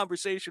awesome the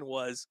conversation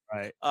was.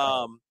 Right.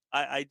 I'm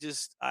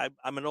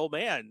an old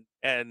man,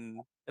 and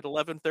at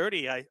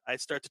 11:30, I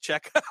start to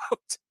check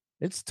out.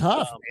 It's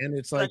tough, man.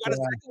 It's like I got a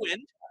second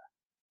wind.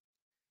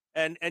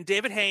 And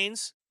David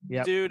Haynes,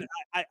 yep. Dude,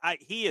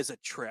 he is a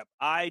trip.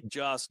 I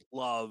just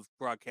love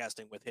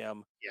broadcasting with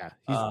him. Yeah,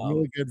 he's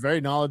really good,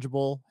 very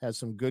knowledgeable, has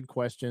some good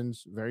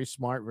questions, very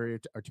smart, very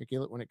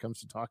articulate when it comes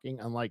to talking,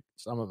 unlike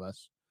some of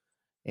us.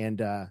 And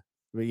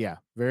but yeah,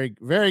 very,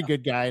 very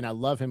good guy, and I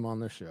love him on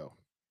the show.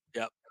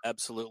 Yep,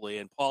 absolutely.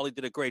 And Paulie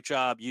did a great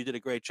job. You did a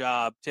great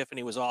job.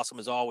 Tiffany was awesome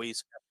as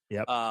always.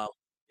 Yep.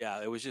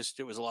 Yeah, it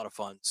was a lot of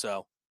fun.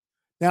 So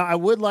now I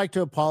would like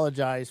to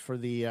apologize for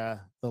the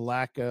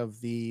lack of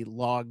the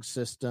log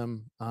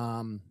system.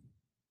 We'll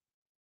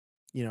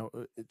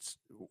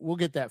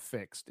get that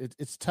fixed.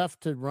 It's tough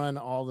to run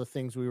all the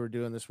things we were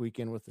doing this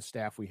weekend with the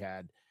staff we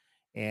had.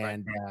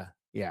 And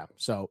yeah,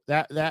 so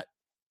that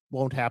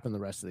won't happen the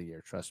rest of the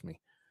year. Trust me.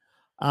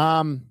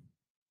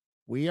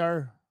 We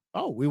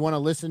want to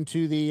listen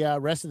to the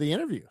rest of the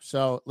interview.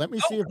 So let me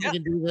see if we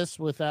can do this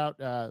without,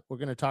 we're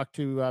going to talk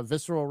to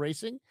Visceral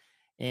Racing,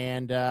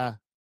 and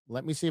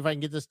let me see if I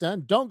can get this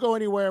done. Don't go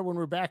anywhere. When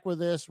we're back with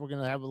this, we're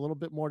going to have a little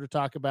bit more to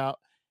talk about.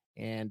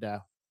 And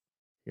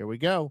here we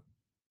go.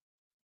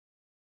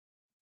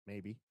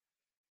 Maybe.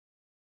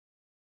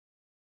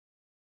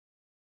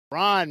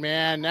 Ron,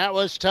 man, that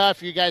was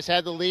tough. You guys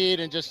had the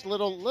lead and just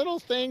little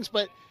things,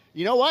 but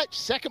you know what?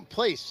 Second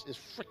place is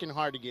freaking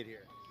hard to get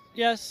here.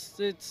 Yes,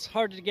 it's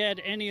hard to get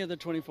any of the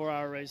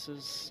 24-hour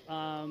races.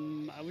 I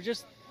was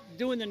just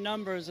doing the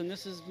numbers, and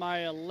this is my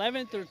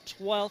 11th or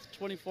 12th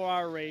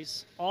 24-hour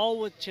race, all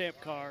with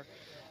ChampCar,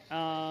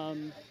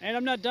 and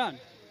I'm not done.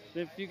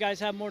 If you guys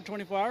have more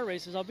 24-hour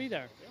races, I'll be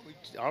there. Yeah,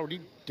 we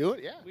already do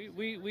it, yeah.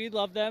 We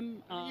love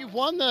them. You've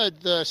won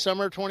the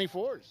Summer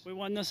 24s. We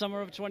won the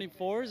Summer of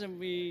 24s, and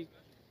we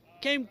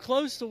came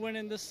close to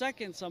winning the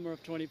second Summer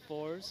of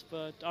 24s,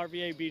 but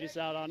RVA beat us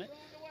out on it.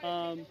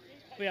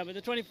 But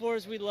the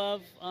 24s we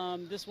love.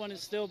 This one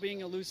is still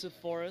being elusive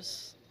for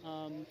us,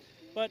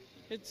 but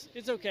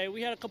it's okay.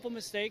 We had a couple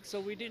mistakes, so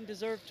we didn't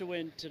deserve to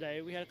win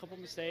today. We had a couple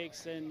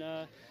mistakes, and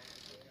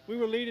we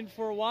were leading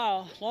for a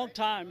while, long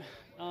time,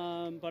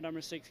 but our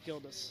mistakes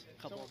killed us.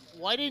 So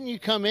why didn't you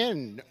come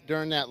in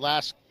during that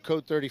last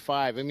Code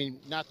 35? I mean,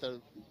 not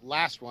the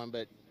last one,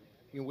 but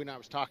when I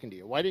was talking to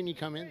you. Why didn't you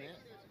come in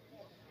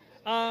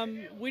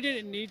then? We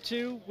didn't need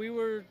to. We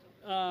were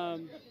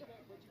going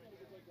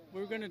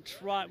to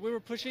try. We were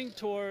pushing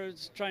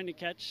towards trying to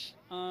catch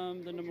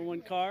the number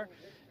one car,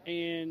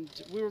 and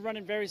we were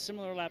running very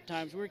similar lap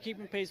times. We were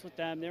keeping pace with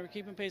them. They were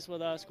keeping pace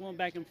with us, going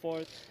back and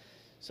forth.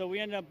 So we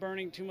ended up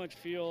burning too much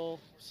fuel.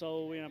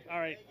 So we ended up, all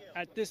right,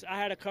 at this, I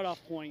had a cutoff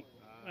point.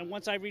 And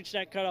once I reached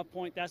that cutoff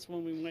point, that's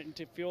when we went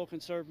into fuel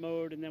conserve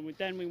mode. And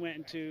then we went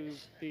into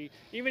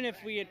even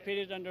if we had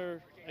pitted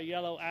under a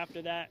yellow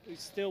after that, we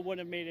still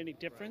wouldn't have made any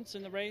difference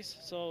in the race.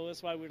 So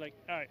that's why we're like,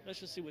 all right, let's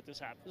just see what this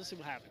happens. Let's see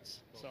what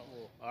happens. So,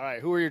 All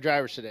right, who are your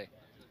drivers today?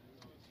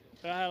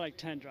 I had like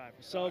 10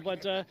 drivers.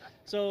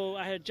 So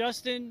I had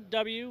Justin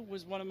W.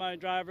 was one of my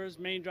drivers,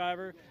 main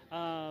driver.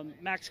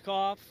 Max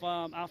Koff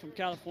out from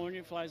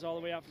California, flies all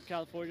the way out from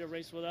California to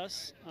race with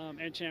us,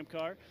 and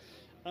ChampCar.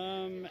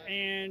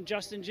 And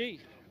Justin G.,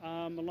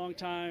 a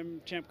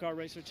long-time ChampCar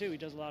racer too. He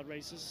does a lot of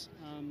races,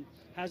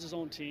 has his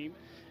own team.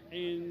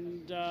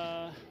 And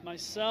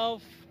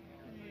myself,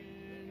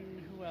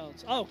 and who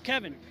else? Oh,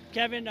 Kevin,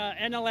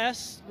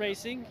 NLS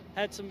Racing,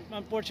 had some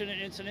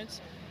unfortunate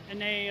incidents. And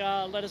they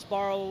let us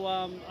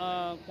borrow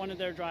one of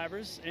their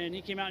drivers, and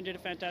he came out and did a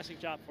fantastic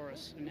job for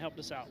us and helped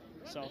us out.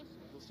 So,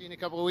 We'll see you in a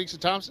couple of weeks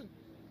at Thompson.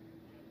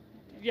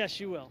 yes,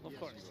 you will, of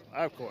course.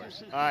 Of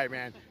course. All right,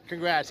 man.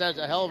 Congrats. That's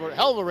a hell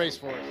of a race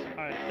for us.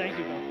 All right, thank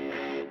you, Bill.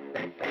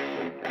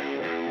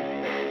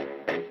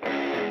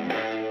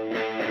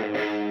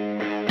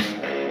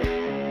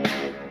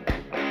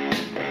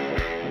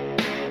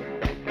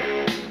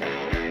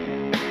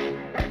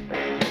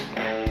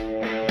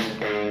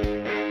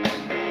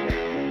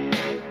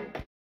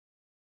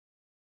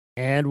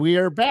 And we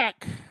are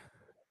back.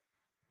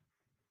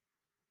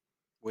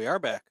 We are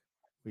back.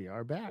 We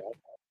are back.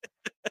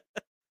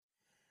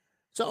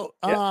 So,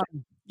 Yeah.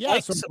 yeah.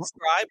 Like, So,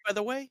 subscribe, by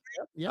the way.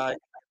 yeah.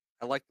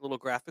 I like the little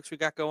graphics we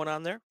got going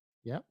on there.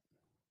 Yep.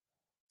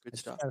 Good I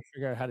just stuff. got to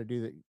figure out how to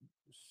do that.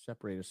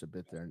 Separate us a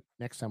bit there.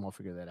 Next time I'll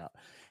figure that out.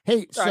 Hey, All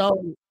right.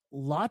 so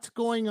lots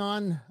going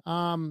on.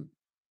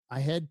 I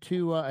head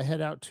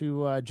out to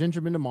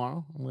Gingerman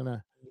tomorrow. I'm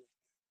gonna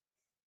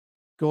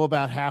go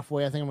about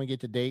halfway. I think I'm gonna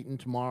get to Dayton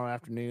tomorrow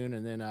afternoon,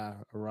 and then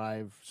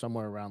arrive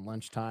somewhere around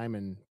lunchtime.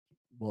 And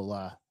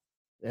we'll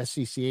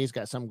SCCA's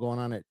got something going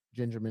on at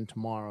Gingerman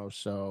tomorrow,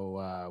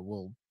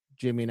 so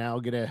Jimmy and I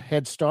will get a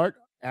head start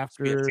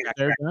after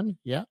they're done.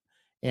 Yeah.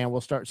 And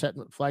we'll start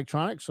setting up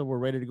Flagtronics. So we're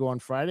ready to go on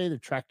Friday, the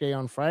track day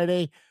on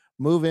Friday,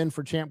 move in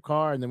for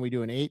ChampCar, and then we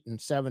do an 8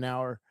 and 7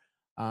 hour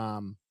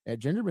at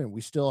Gingerman.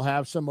 We still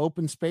have some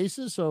open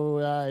spaces. So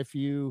if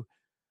you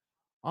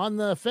on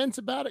the fence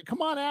about it,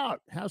 come on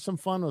out, have some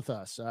fun with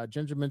us.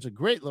 Gingerman's a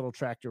great little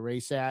track to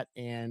race at,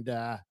 and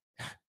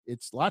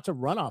it's lots of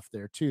runoff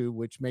there too,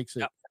 which makes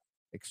it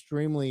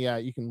extremely,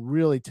 you can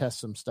really test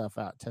some stuff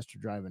out, test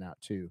your driving out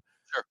too.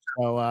 Sure.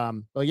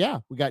 So, but yeah,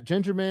 we got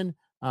Gingerman.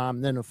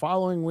 Then the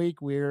following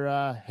week,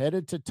 we're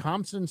headed to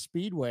Thompson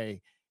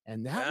Speedway,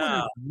 and that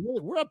one is really,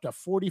 we're up to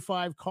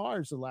 45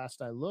 cars. The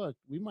last I looked,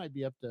 we might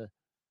be up to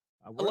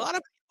a lot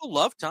of people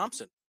love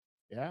Thompson.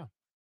 Yeah.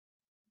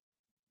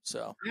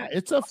 So yeah,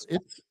 it's a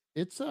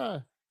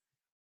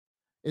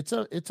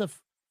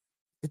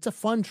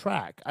fun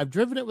track. I've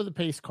driven it with a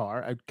pace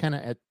car. I kind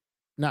of at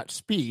not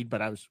speed,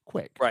 but I was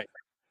quick. Right.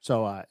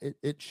 So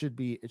it should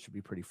be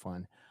pretty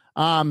fun.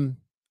 And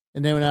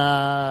then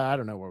I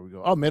don't know where we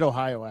go. Oh, Mid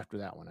Ohio after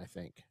that one, I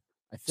think.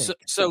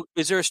 So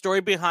is there a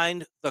story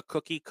behind the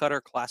Cookie Cutter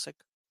Classic?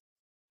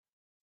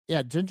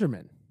 Yeah,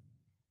 Gingerman.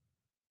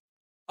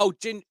 Oh,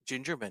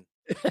 Gingerman.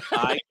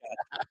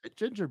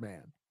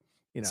 Gingerman.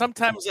 You know.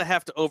 Sometimes I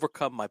have to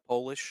overcome my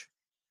Polish.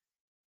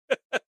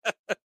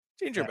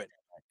 Gingerman.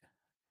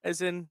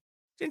 As in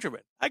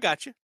Gingerman. I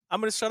got you. I'm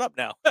going to shut up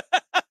now.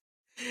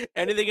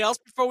 Anything else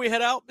before we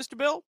head out, Mr.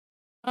 Bill?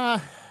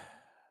 Toe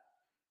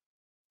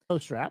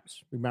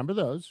straps. Remember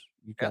those.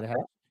 You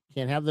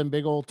can't have them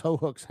big old tow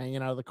hooks hanging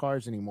out of the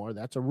cars anymore.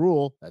 That's a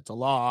rule. That's a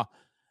law.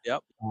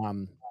 Yep.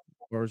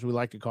 Or as we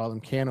like to call them,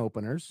 can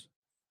openers.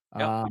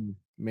 Yep.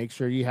 Make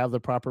sure you have the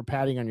proper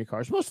padding on your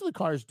cars. Most of the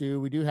cars do.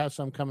 We do have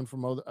some coming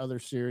from other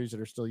series that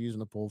are still using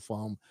the pull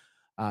foam.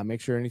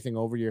 Make sure anything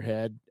over your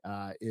head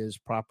is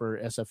proper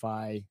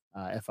SFI,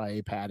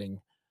 FIA padding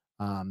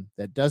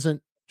that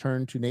doesn't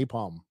turn to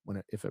napalm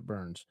if it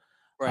burns.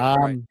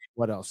 Right.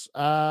 What else?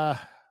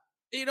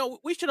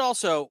 We should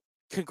also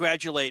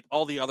congratulate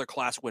all the other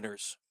class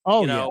winners.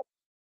 Oh,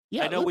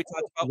 yeah. I know we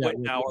talked about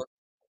Wittenauer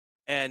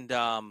and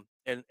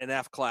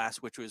F class,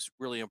 which was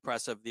really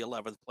impressive, the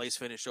 11th place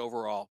finish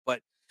overall.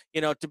 But,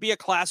 to be a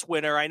class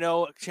winner, I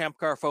know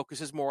ChampCar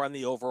focuses more on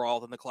the overall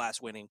than the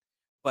class winning.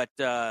 But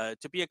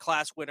to be a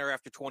class winner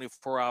after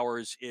 24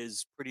 hours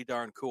is pretty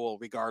darn cool,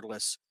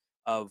 regardless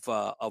of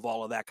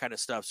all of that kind of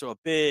stuff. So a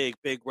big,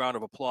 big round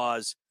of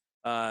applause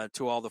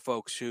to all the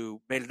folks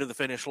who made it to the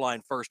finish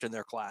line first in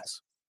their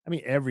class. I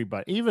mean,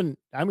 everybody,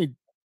 I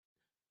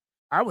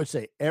would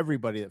say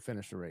everybody that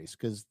finished the race,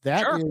 because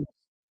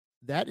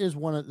that is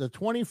one of the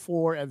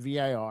 24 at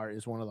VIR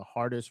is one of the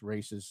hardest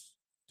races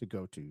to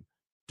go to.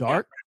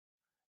 Dark,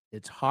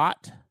 it's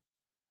hot,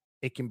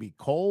 it can be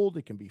cold,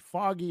 it can be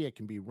foggy, it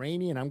can be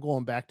rainy, and I'm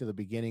going back to the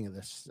beginning of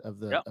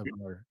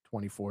our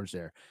 24s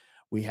there.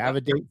 We have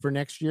a date for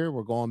next year.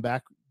 We're going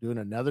back doing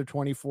another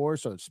 24.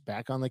 So it's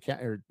back on the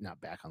or not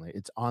back on the,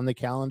 it's on the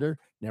calendar.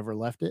 Never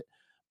left it,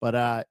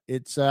 but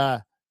it's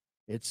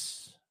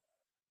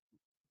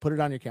put it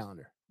on your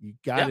calendar. You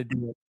got to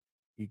do it.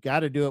 You got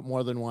to do it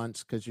more than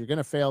once because you're going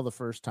to fail the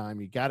first time.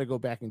 You got to go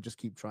back and just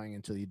keep trying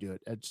until you do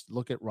it.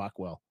 Look at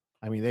Rockwell.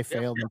 I mean, they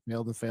failed and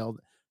failed and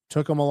failed.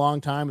 Took them a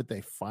long time, but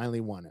they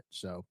finally won it.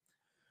 So,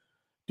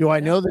 do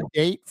I know the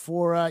date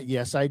for?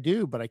 Yes, I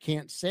do, but I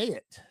can't say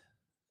it.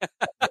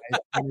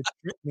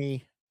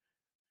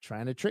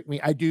 Trying to trick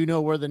me. I do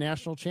know where the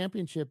national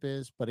championship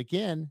is, but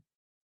again,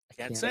 I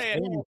can't say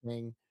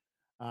anything.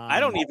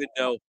 I don't even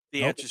know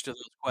the answers to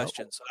those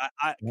questions.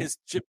 Because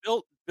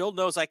Bill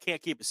knows I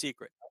can't keep a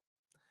secret.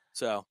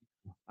 So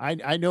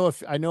I know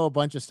a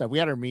bunch of stuff. We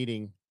had our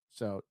meeting,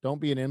 so don't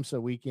be an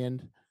IMSA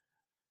weekend.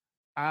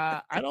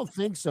 I don't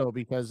think so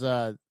because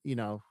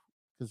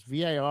because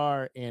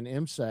VIR and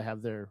IMSA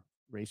have their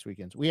race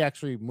weekends. We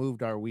actually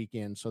moved our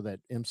weekend so that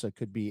IMSA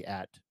could be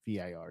at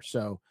VIR.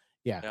 So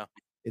yeah.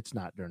 It's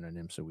not during an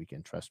IMSA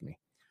weekend. Trust me.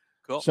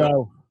 Cool.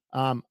 So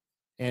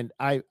and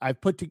I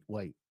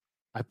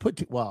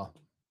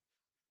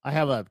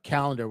have a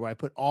calendar where I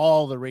put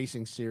all the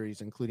racing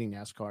series, including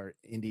NASCAR,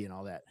 Indy, and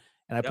all that.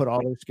 And I put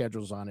all their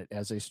schedules on it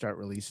as they start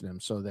releasing them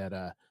so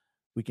that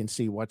we can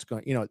see what's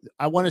going.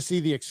 I want to see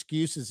the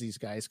excuses these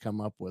guys come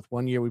up with.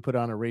 One year we put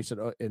on a race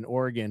in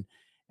Oregon,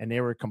 and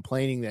they were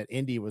complaining that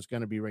Indy was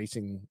going to be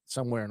racing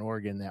somewhere in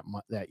Oregon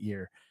that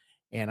year.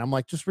 And I'm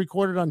like, just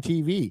record it on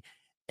TV.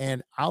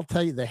 And I'll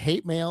tell you, the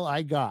hate mail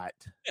I got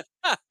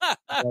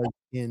was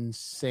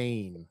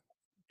insane.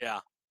 Yeah.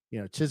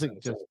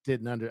 Chiswick just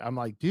didn't I'm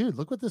like, dude,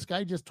 look what this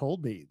guy just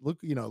told me. Look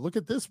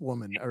at this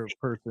woman or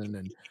person.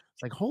 And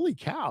it's like, holy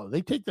cow,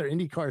 they take their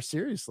IndyCar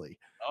seriously.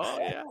 Oh,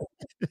 yeah.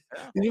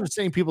 And you were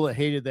saying people that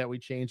hated that we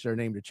changed our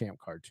name to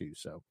ChampCar too.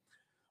 So,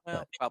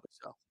 probably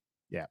so.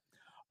 Yeah.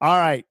 All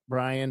right,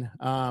 Brian.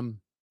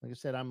 Like I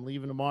said, I'm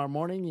leaving tomorrow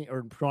morning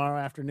or tomorrow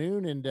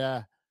afternoon, and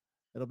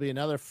it'll be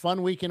another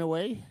fun weekend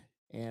away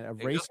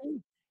of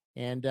racing.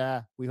 And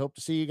we hope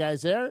to see you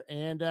guys there,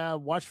 and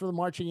watch for the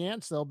marching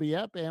ants. They'll be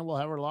up, and we'll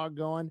have our log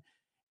going.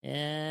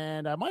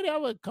 And I might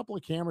have a couple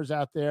of cameras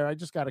out there. I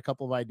just got a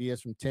couple of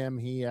ideas from Tim.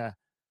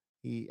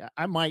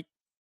 I might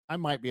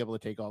be able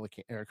to take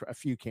a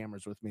few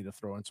cameras with me to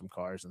throw in some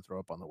cars and throw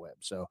up on the web.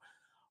 So,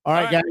 all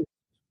right, guys.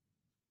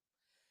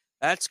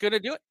 That's going to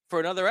do it for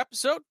another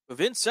episode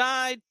of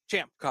Inside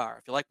Champ Car.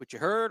 If you like what you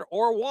heard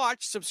or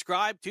watch,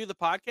 subscribe to the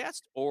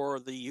podcast or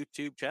the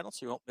YouTube channel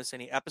so you won't miss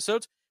any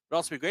episodes. It would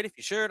also be great if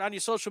you share it on your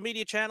social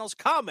media channels,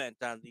 comment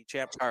on the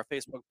Champ Car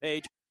Facebook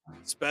page,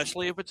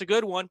 especially if it's a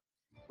good one.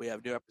 We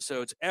have new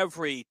episodes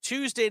every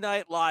Tuesday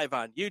night live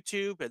on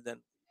YouTube, and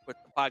then put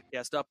the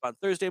podcast up on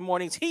Thursday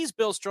mornings. He's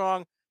Bill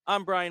Strong.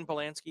 I'm Brian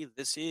Polanski.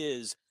 This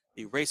is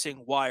the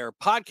Racing Wire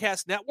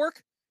Podcast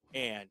Network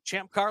and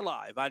Champ Car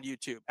Live on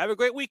YouTube. Have a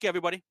great week,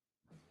 everybody.